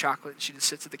her dark chocolate and she just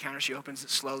sits at the counter. She opens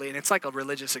it slowly, and it's like a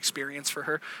religious experience for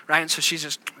her, right? And so she's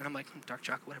just, and I'm like, dark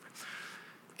chocolate, whatever.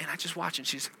 And I just watch, and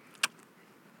she's,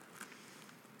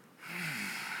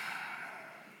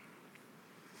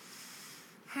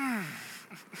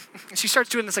 and she starts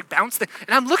doing this bounce thing.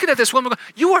 And I'm looking at this woman going,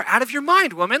 you are out of your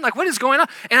mind, woman. What is going on?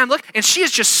 And I'm looking, and she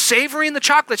is just savoring the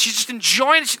chocolate. She's just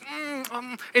enjoying it.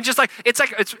 And just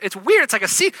it's weird. It's like a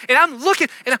seed. And I'm looking,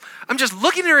 and I'm just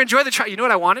looking at her enjoy the chocolate. You know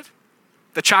what I wanted?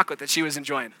 The chocolate that she was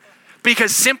enjoying.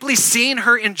 Because simply seeing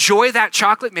her enjoy that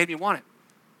chocolate made me want it.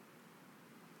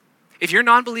 If your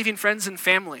non-believing friends and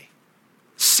family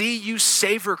see you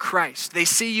savor Christ, they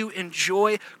see you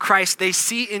enjoy Christ, they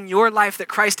see in your life that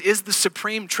Christ is the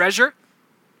supreme treasure,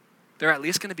 they're at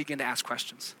least going to begin to ask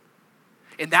questions.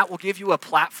 And that will give you a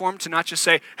platform to not just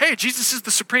say, hey, Jesus is the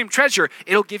supreme treasure.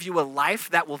 It'll give you a life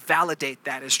that will validate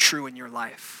that as true in your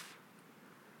life.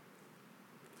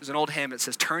 There's an old hymn that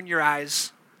says, turn your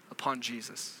eyes upon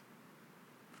Jesus.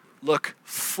 Look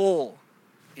full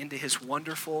into his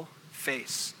wonderful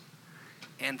face,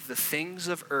 and the things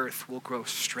of earth will grow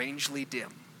strangely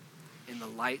dim in the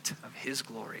light of his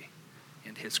glory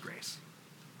and his grace.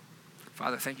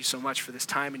 Father, thank you so much for this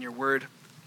time in your word.